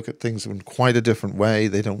who look at things in quite a different way?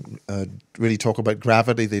 They don't really talk about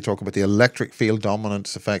gravity. They talk about the electric field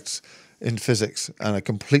dominance effects in physics and a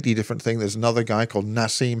completely different thing. There's another guy called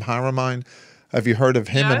Nassim Haramein. Have you heard of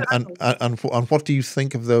him? Yeah, and what do you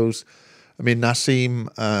think of those? I mean, Nassim,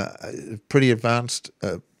 pretty advanced,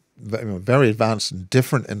 very advanced and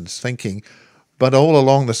different in his thinking, but all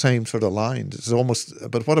along the same sort of lines. It's almost.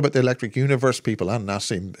 But what about the electric universe people and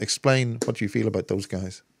Nassim? Explain what you feel about those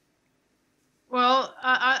guys. Well,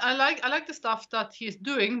 I like the stuff that he's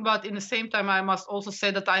doing, but in the same time, I must also say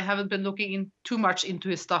that I haven't been looking too much into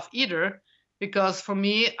his stuff either, because for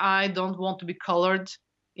me, I don't want to be colored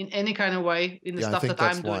in any kind of way in the stuff that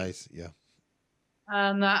I'm doing. Wise. Yeah.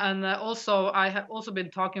 And also, I have also been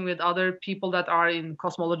talking with other people that are in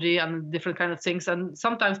cosmology and different kind of things, and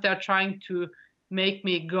sometimes they're trying to make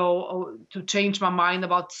me go to change my mind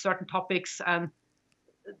about certain topics, and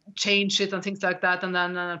change it and things like that. And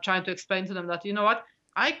then I'm trying to explain to them that, you know what,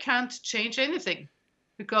 I can't change anything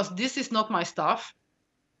because this is not my stuff.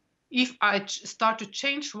 If I start to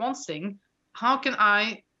change one thing, how can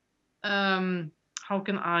I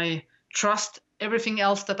trust everything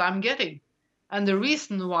else that I'm getting? And the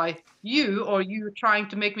reason why you trying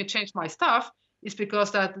to make me change my stuff is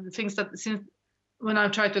because that the things that since when I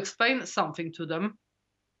try to explain something to them,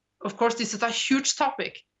 of course, this is a huge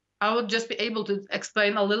topic. I would just be able to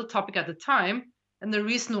explain a little topic at a time. And the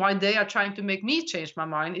reason why they are trying to make me change my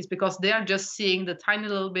mind is because they are just seeing the tiny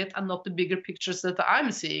little bit and not the bigger pictures that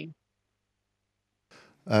I'm seeing.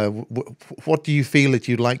 What do you feel that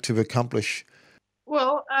you'd like to accomplish?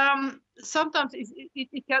 Well, sometimes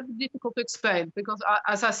it can be difficult to explain because,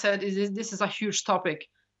 as I said, this is a huge topic.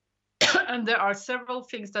 And there are several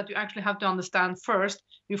things that you actually have to understand first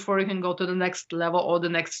before you can go to the next level or the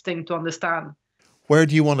next thing to understand. Where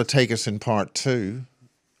do you want to take us in part 2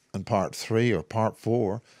 and part 3 or part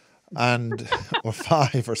 4 and or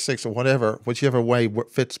 5 or 6 or whatever, whichever way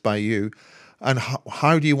fits by you? And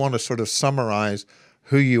how do you want to sort of summarize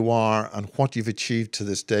who you are and what you've achieved to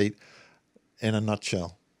this date in a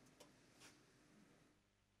nutshell?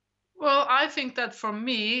 Well, I think that for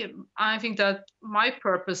me, I think that my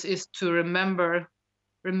purpose is to remember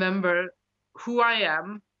who I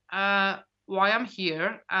am, why I'm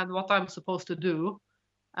here, and what I'm supposed to do.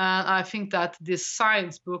 And I think that this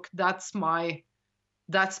science book, that's my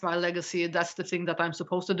legacy. That's the thing that I'm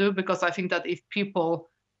supposed to do, because I think that if people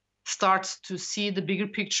start to see the bigger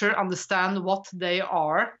picture, understand what they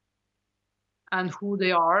are and who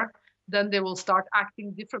they are, then they will start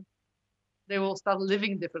acting different. They will start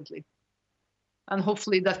living differently. And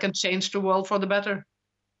hopefully that can change the world for the better.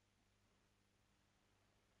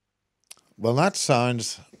 Well, that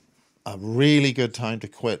sounds a really good time to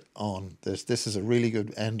quit on this. This is a really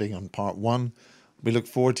good ending on part 1. We look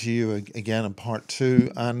forward to you again in part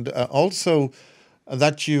 2, and also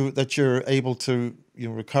that you're able to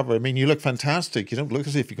recover. I mean, you look fantastic. You don't look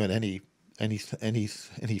as if you got any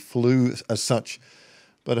flu as such.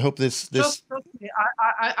 But I hope this. Trust me,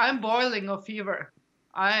 I'm boiling of fever.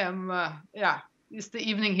 I am. It's the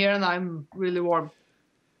evening here, and I'm really warm.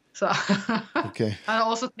 So. Okay. And I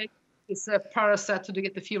also take this Paracet to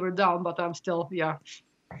get the fever down, but I'm still.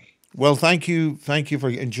 Well, thank you for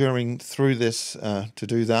enduring through this to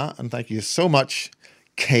do that, and thank you so much,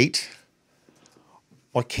 Kate,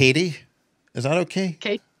 or Katie. Is that okay?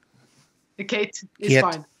 Kate is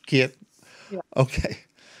fine. Kate. Yeah. Okay.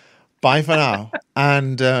 Bye for now,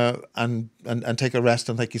 and take a rest.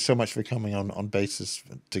 And thank you so much for coming on Basis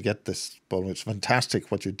to get this ball. It's fantastic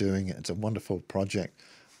what you're doing. It's a wonderful project,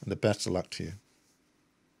 and the best of luck to you.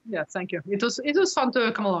 Yeah, thank you. It was fun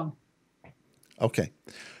to come along. Okay.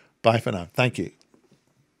 Bye for now. Thank you.